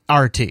called it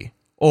RT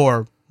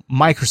or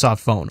Microsoft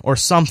Phone or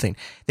something.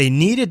 They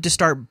needed to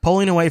start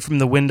pulling away from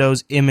the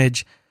Windows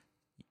image,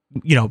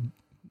 you know,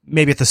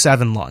 maybe at the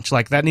 7 launch.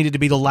 Like, that needed to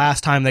be the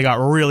last time they got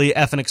really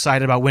effing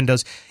excited about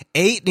Windows.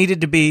 8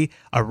 needed to be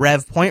a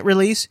Rev Point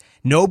release.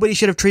 Nobody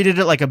should have treated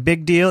it like a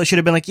big deal. It should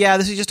have been like, yeah,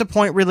 this is just a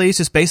point release.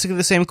 It's basically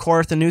the same core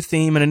with a new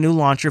theme and a new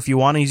launcher. If you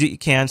want to use it, you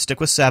can. Stick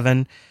with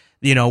 7.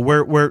 You know,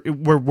 we're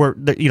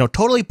you know,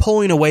 totally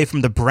pulling away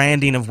from the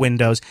branding of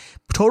Windows,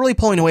 totally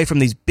pulling away from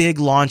these big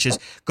launches.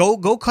 Go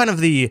kind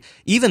of the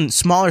even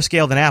smaller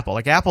scale than Apple.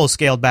 Like, Apple has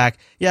scaled back.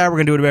 Yeah, we're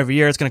going to do it every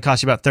year. It's going to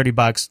cost you about $30.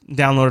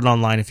 Download it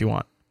online if you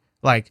want.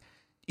 Like,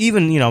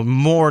 even, you know,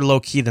 more low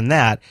key than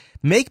that.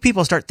 Make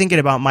people start thinking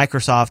about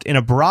Microsoft in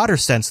a broader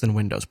sense than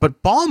Windows.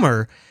 But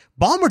Ballmer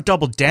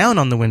doubled down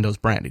on the Windows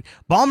branding.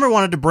 Ballmer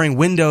wanted to bring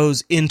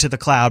Windows into the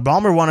cloud.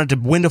 Ballmer wanted to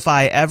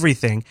Windowify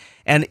everything.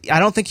 And I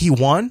don't think he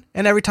won.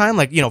 And every time,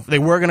 like, you know, they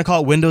were going to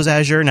call it Windows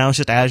Azure. Now it's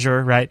just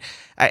Azure, right?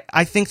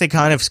 I think they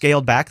kind of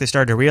scaled back. They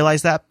started to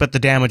realize that, but the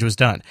damage was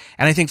done.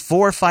 And I think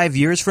 4 or 5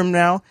 years from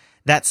now,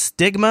 that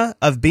stigma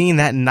of being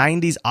that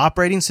 90s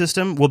operating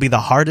system will be the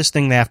hardest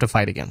thing they have to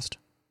fight against.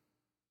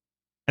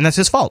 And that's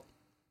his fault.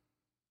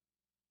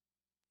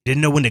 He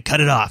didn't know when to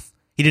cut it off.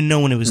 He didn't know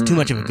when it was too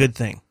much of a good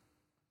thing.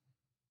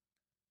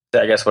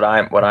 I guess what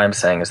I'm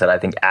saying is that I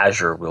think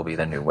Azure will be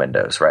the new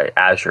Windows, right?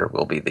 Azure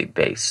will be the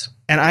base.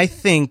 And I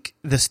think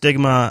the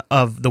stigma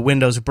of the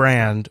Windows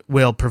brand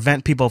will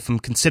prevent people from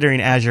considering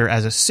Azure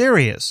as a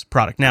serious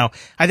product. Now,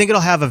 I think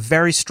it'll have a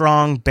very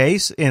strong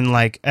base in,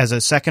 like, as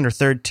a second or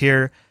third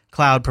tier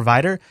cloud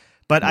provider,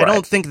 but right. I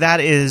don't think that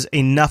is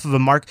enough of a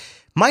mark.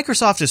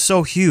 Microsoft is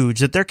so huge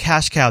that they're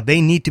cash cow. They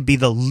need to be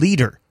the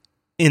leader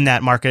in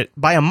that market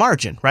by a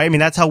margin, right? I mean,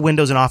 that's how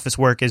Windows and Office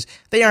work. Is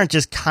they aren't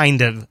just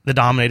kind of the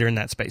dominator in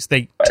that space.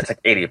 It's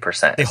like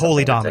 80%. They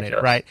wholly dominate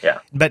it, right? Yeah.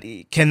 But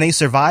can they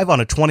survive on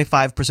a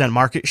 25%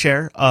 market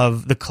share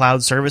of the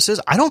cloud services?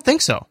 I don't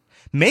think so.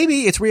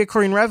 Maybe it's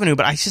reoccurring revenue,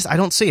 but I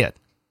don't see it.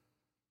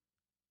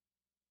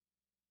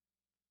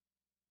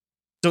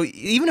 So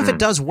even if it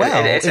does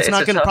well, it's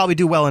not going to probably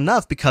do well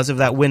enough because of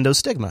that Windows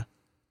stigma.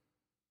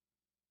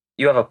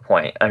 You have a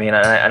point. I mean,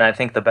 and I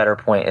think the better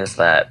point is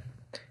that,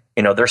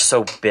 you know, they're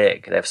so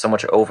big, they have so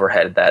much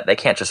overhead that they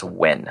can't just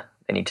win.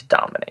 They need to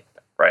dominate,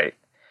 right?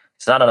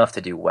 It's not enough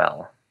to do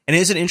well. And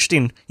isn't it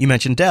interesting, you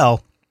mentioned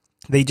Dell,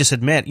 they just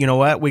admit, you know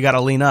what, we got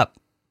to lean up.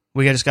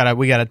 We got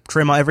to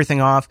trim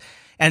everything off.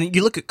 And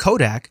you look at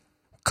Kodak,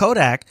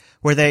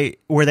 where they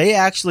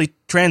actually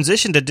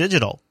transitioned to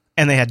digital,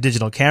 and they had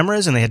digital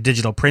cameras and they had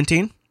digital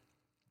printing,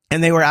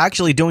 and they were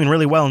actually doing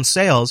really well in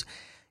sales.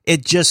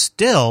 It just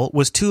still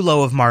was too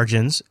low of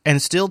margins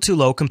and still too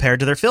low compared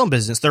to their film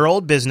business. Their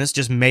old business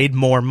just made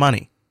more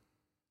money.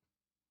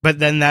 But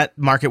then that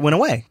market went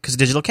away because of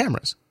digital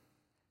cameras.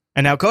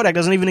 And now Kodak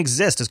doesn't even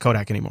exist as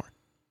Kodak anymore.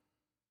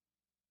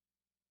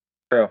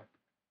 True.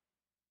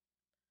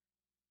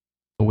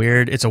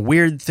 It's a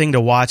weird thing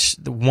to watch.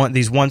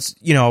 These once,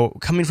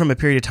 coming from a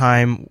period of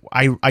time,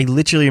 I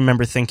literally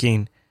remember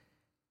thinking,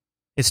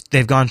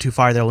 they've gone too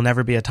far. There will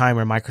never be a time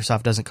where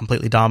Microsoft doesn't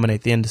completely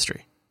dominate the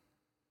industry.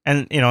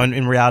 And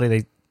in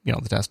reality,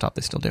 the desktop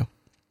they still do.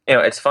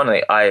 It's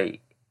funny. I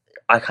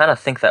kind of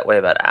think that way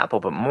about Apple,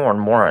 but more and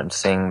more I'm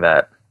seeing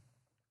that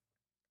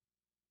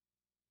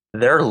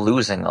they're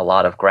losing a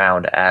lot of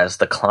ground as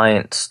the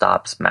client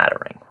stops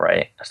mattering,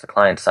 right? As the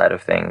client side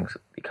of things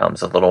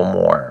becomes a little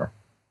more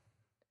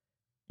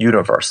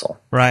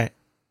universal. Right.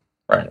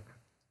 Right.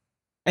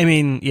 I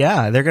mean,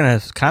 yeah, they're going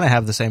to kind of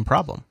have the same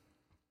problem.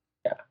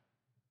 Yeah.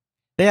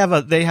 They have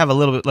a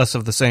little bit less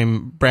of the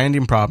same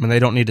branding problem, and they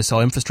don't need to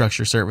sell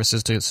infrastructure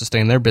services to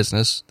sustain their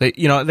business.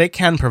 They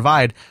can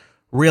provide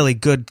really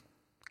good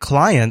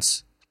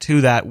clients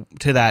to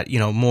that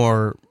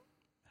more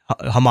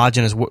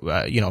homogenous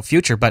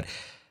future, but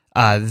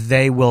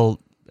they will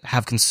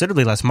have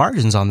considerably less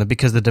margins on them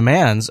because the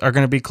demands are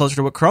going to be closer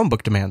to what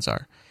Chromebook demands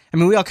are. I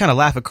mean, we all kind of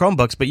laugh at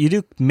Chromebooks, but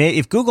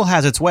if Google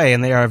has its way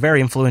and they are a very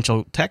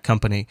influential tech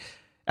company,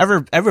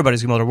 everybody's going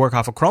to be able to work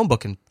off a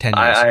Chromebook in 10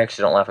 years. I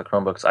actually don't laugh at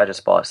Chromebooks. I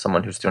just bought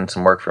someone who's doing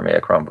some work for me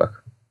a Chromebook.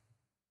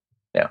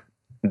 Yeah,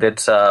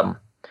 it's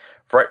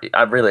for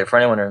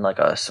anyone in like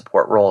a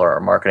support role or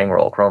a marketing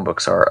role,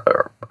 Chromebooks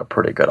are a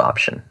pretty good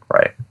option,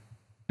 right?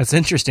 That's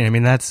interesting. I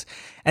mean,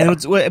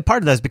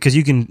 part of that is because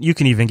you can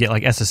even get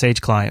like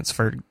SSH clients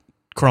for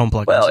Chrome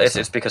plugins. Well,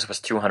 it's because it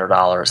was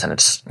 $200 and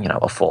it's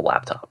a full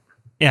laptop.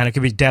 Yeah, and it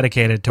could be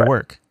dedicated to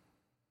work.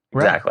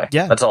 Exactly. Right.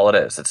 Yeah, that's all it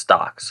is. It's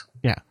docs.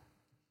 Yeah.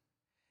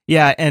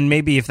 Yeah, and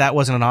maybe if that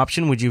wasn't an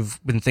option, would you've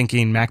been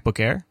thinking MacBook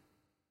Air?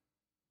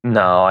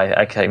 No,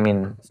 I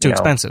mean it's too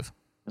expensive.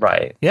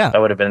 Right. Yeah, I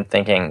would have been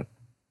thinking.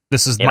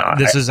 This is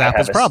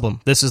Apple's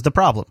problem. This is the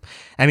problem.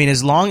 I mean,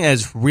 as long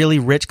as really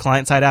rich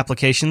client-side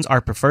applications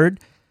are preferred,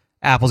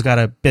 Apple's got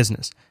a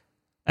business.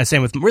 And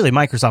same with really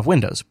Microsoft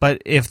Windows.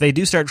 But if they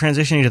do start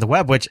transitioning to the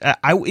web, which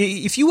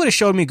if you would have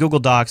showed me Google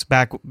Docs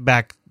back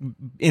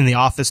in the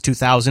Office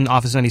 2000,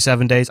 Office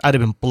 97 days, I'd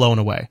have been blown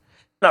away.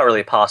 Not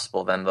really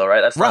possible then, though,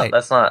 right?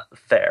 That's not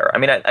fair. I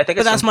mean, I think.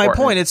 But that's important.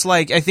 My point. It's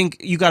like I think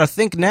you got to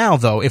think now,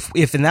 though.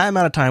 If in that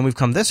amount of time we've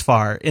come this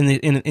far, in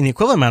the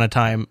equivalent amount of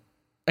time,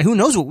 who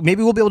knows?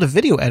 Maybe we'll be able to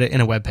video edit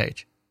in a web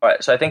page. All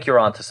right. So I think you're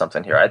onto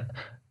something here.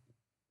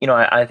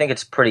 I think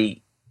it's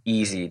pretty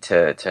easy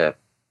to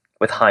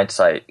with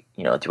hindsight,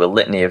 do a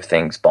litany of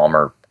things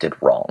Ballmer did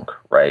wrong,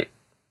 right?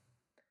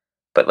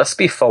 But let's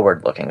be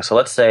forward looking. So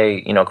let's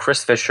say,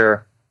 Chris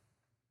Fisher,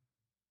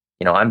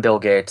 I'm Bill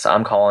Gates.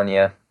 I'm calling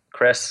you,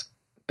 Chris,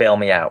 bail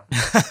me out.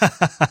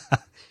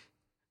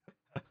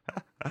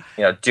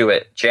 Do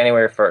it.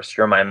 January 1st.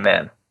 You're my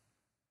man.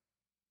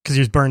 Because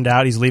he's burned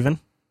out. He's leaving.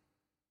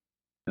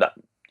 No,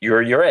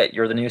 you're it.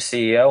 You're the new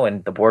CEO,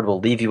 and the board will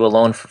leave you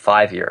alone for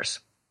 5 years.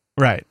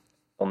 Right.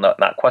 Will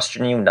not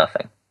question you.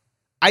 Nothing.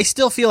 I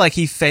still feel like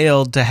he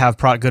failed to have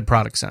good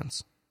product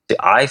sense. See,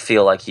 I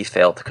feel like he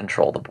failed to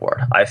control the board.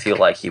 I feel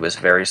like he was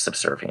very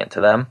subservient to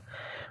them,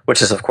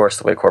 which is, of course,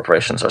 the way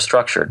corporations are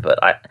structured. But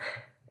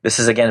this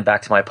is, again,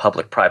 back to my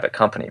public-private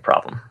company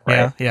problem,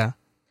 right? Yeah.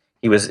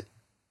 He's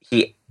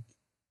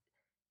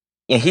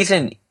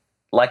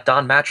like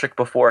Don Matrick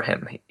before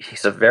him.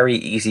 He's a very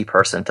easy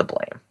person to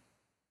blame.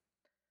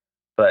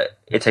 But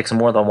it takes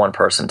more than one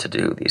person to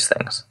do these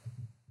things.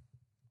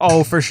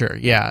 Oh, for sure.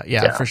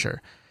 Yeah, for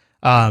sure.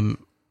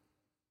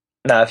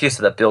 Now, if you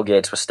said that Bill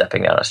Gates was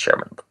stepping down as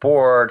chairman of the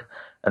board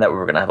and that we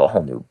were going to have a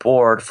whole new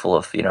board full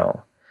of,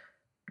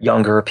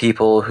 younger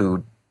people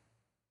who,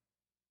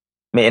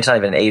 I mean, it's not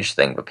even an age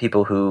thing, but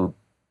people who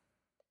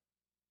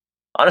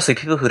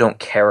don't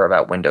care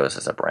about Windows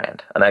as a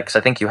brand. And because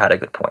I think you had a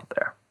good point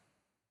there.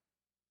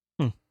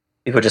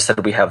 People just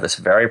said, we have this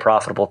very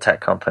profitable tech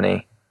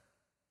company.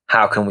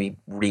 How can we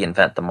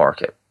reinvent the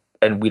market?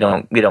 And we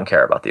don't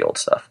care about the old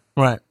stuff.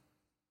 Right.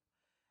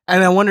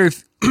 And I wonder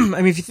if,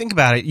 if you think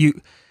about it,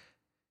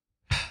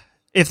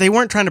 if they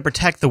weren't trying to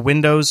protect the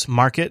Windows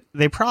market,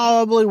 they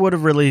probably would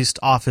have released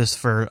Office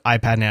for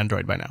iPad and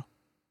Android by now.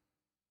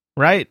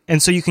 Right? And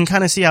so you can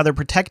kind of see how they're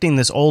protecting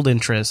this old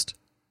interest.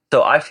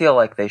 So I feel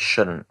like they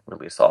shouldn't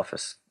release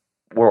Office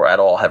or at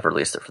all have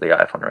released it for the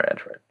iPhone or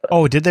Android. But,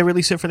 oh, did they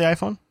release it for the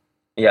iPhone?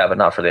 Yeah, but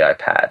not for the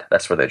iPad.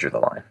 That's where they drew the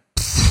line.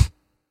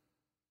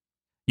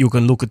 You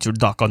can look at your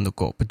doc on the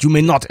go, but you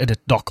may not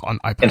edit doc on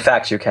iPad. In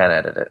fact, you can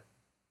edit it.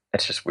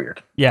 It's just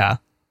weird. Yeah.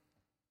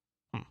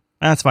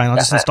 That's fine. I'll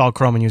just install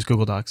Chrome and use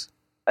Google Docs.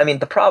 I mean,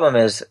 the problem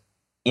is,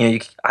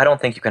 I don't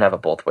think you can have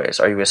it both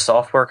ways. Are you a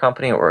software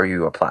company or are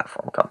you a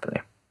platform company?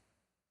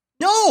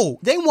 No,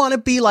 they want to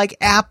be like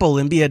Apple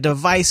and be a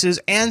devices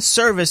and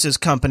services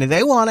company.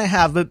 They want to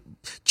have it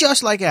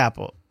just like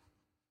Apple.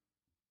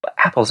 But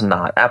Apple's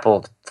not.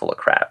 Apple's full of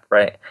crap,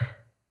 right?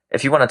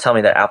 If you want to tell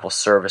me that Apple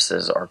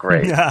services are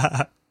great,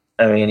 I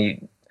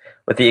mean,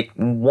 with the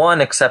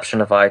one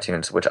exception of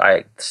iTunes, which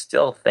I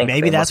still think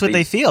maybe that's what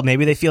they feel.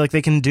 Maybe they feel like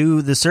they can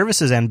do the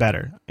services end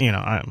better.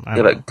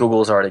 But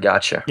Google's already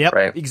got you. Yep,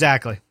 right?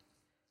 Exactly.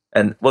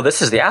 And well,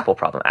 this is the Apple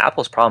problem.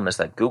 Apple's problem is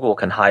that Google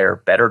can hire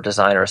better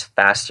designers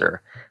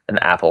faster than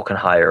Apple can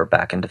hire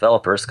back-end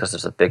developers because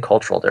there's a big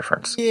cultural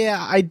difference.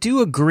 Yeah, I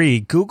do agree.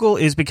 Google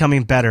is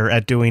becoming better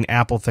at doing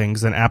Apple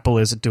things than Apple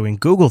is at doing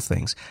Google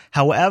things.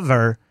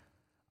 However,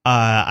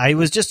 I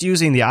was just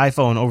using the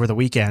iPhone over the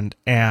weekend,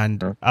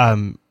 and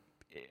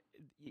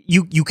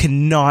you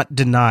cannot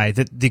deny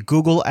that the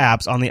Google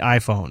apps on the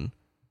iPhone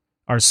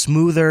are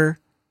smoother,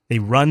 they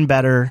run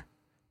better,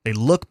 they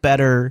look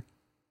better.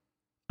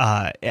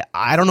 I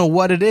don't know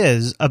what it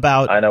is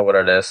about. I know what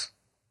it is.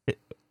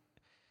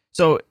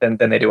 So than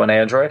they do on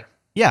Android?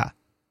 Yeah.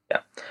 Yeah.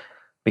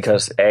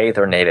 Because A,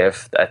 they're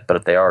native,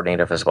 but they are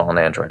native as well on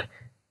Android.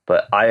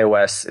 But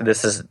iOS,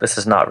 this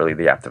is not really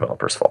the app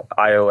developer's fault.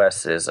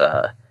 iOS is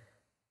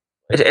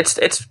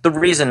it's the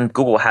reason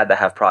Google had to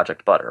have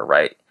Project Butter,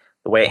 right?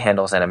 The way it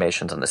handles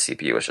animations on the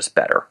CPU is just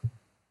better.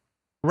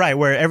 Right,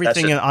 where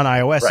everything on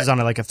iOS is on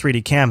like a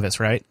 3D canvas,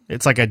 right?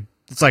 It's like a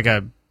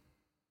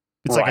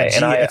all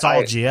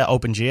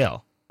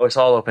OpenGL. Oh, it's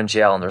all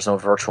OpenGL, and there's no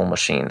virtual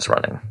machines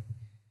running.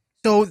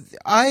 So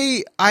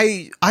I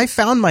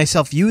found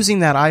myself using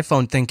that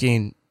iPhone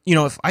thinking,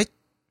 if I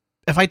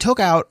took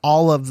out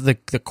all of the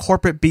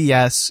corporate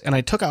BS and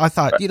I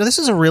thought, this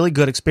is a really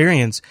good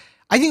experience.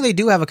 I think they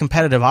do have a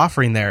competitive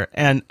offering there,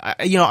 and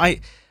you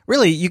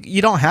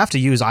don't have to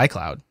use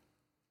iCloud.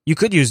 You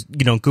could use,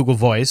 Google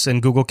Voice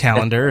and Google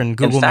Calendar and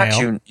Google Mail. In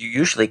fact, you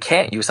usually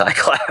can't use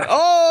iCloud.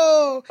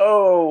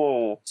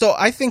 Oh! So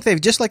I think they've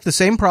just like the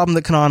same problem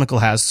that Canonical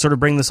has, sort of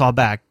bring this all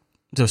back,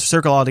 to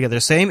circle all together.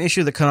 Same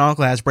issue that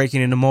Canonical has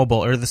breaking into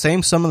mobile, or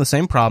some of the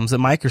same problems that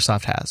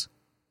Microsoft has.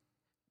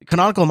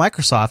 Canonical and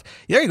Microsoft,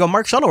 there you go,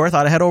 Mark Shuttleworth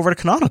ought to head over to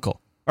Canonical.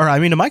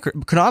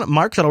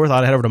 Mark Shuttleworth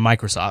ought to head over to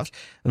Microsoft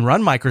and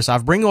run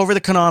Microsoft, bring over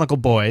the Canonical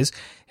boys,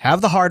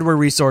 have the hardware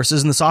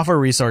resources and the software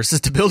resources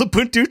to build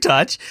Ubuntu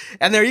Touch,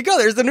 and there you go.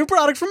 There's the new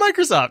product from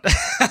Microsoft.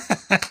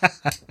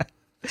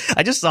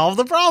 I just solved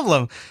the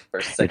problem.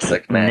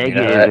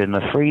 Negative in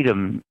the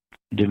freedom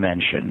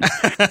dimension.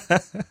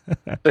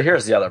 So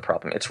here's the other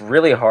problem. It's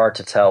really hard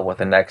to tell what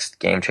the next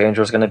game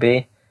changer is going to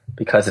be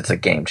because it's a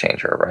game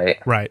changer, right?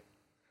 Right.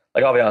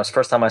 Like, I'll be honest,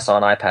 first time I saw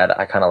an iPad,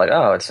 I kind of like,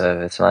 oh, it's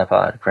an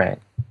iPod. Great.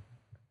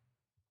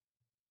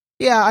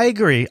 Yeah, I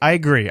agree. I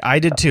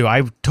did too.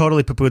 I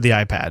totally poo-pooed the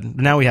iPad.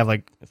 Now we have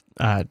like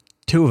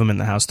 2 of them in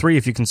the house. 3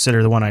 if you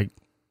consider the one I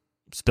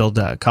spilled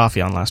coffee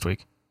on last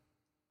week.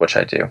 Which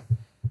I do.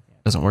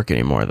 Doesn't work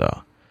anymore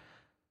though.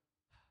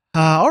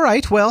 All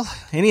right. Well,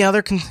 any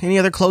other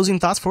closing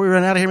thoughts before we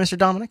run out of here, Mr.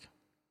 Dominic?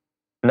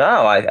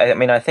 No, I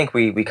mean, I think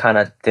we kind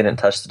of didn't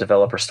touch the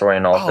developer story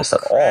and all of this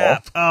at all.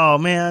 Oh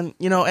man,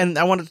 and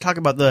I wanted to talk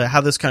about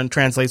how this kind of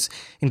translates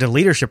into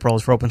leadership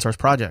roles for open source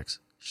projects.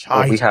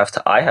 Well,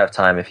 I have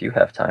time if you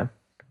have time.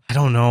 I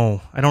don't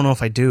know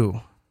if I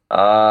do.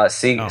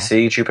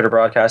 See, Jupiter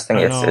Broadcasting.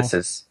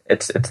 It's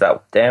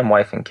that damn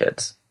wife and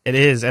kids. It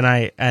is,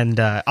 and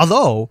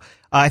although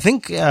I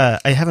think I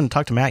haven't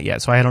talked to Matt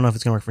yet, so I don't know if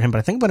it's going to work for him. But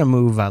I think I'm going to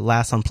move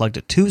Last Unplugged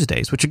to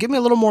Tuesdays, which would give me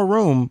a little more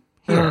room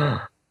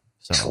here.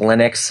 So.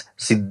 Linux.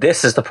 See,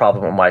 this is the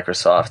problem with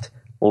Microsoft.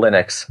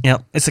 Linux. Yeah,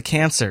 it's a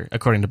cancer,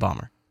 according to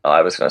Balmer. Oh,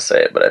 I was going to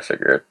say it, but I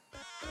figured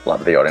a lot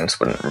of the audience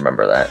wouldn't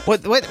remember that.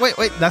 Wait.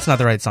 That's not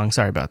the right song.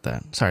 Sorry about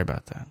that.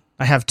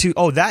 I have 2.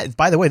 Oh, that,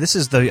 by the way, this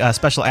is the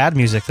special ad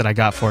music that I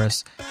got for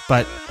us.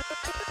 But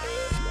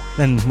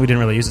then we didn't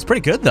really use it. It's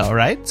pretty good, though,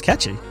 right? It's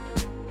catchy.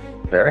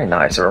 Very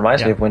nice. It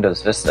reminds me of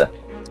Windows Vista.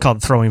 It's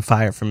called Throwing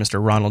Fire from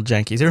Mr. Ronald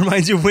Jenkins. It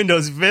reminds you of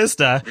Windows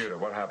Vista. Peter,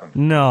 what happened?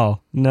 No.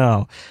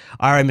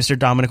 All right, Mr.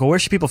 Dominic, where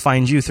should people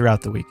find you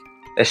throughout the week?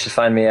 They should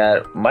find me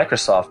at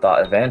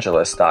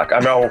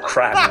Microsoft.evangelist.com. Oh,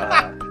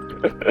 crap.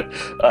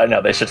 No,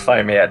 they should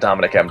find me at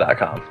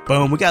DominicM.com.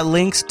 Boom. We got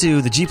links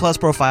to the G Plus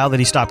profile that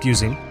he stopped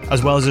using,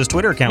 as well as his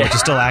Twitter account, which is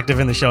still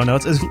active in the show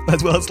notes, as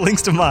well as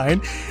links to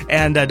mine.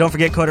 And don't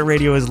forget, Coder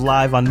Radio is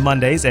live on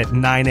Mondays at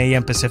 9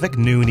 a.m. Pacific,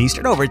 noon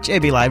Eastern, over at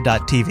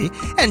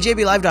jblive.tv and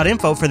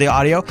jblive.info for the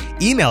audio.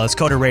 Email us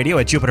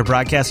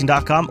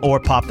coderradio@jupiterbroadcasting.com, or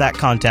pop that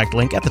contact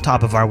link at the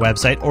top of our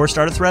website, or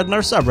start a thread in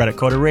our subreddit,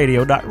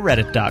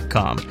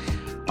 coderradio.reddit.com.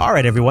 All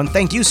right, everyone,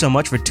 thank you so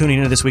much for tuning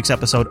into this week's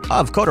episode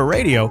of Coder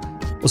Radio.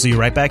 We'll see you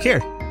right back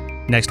here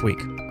next week.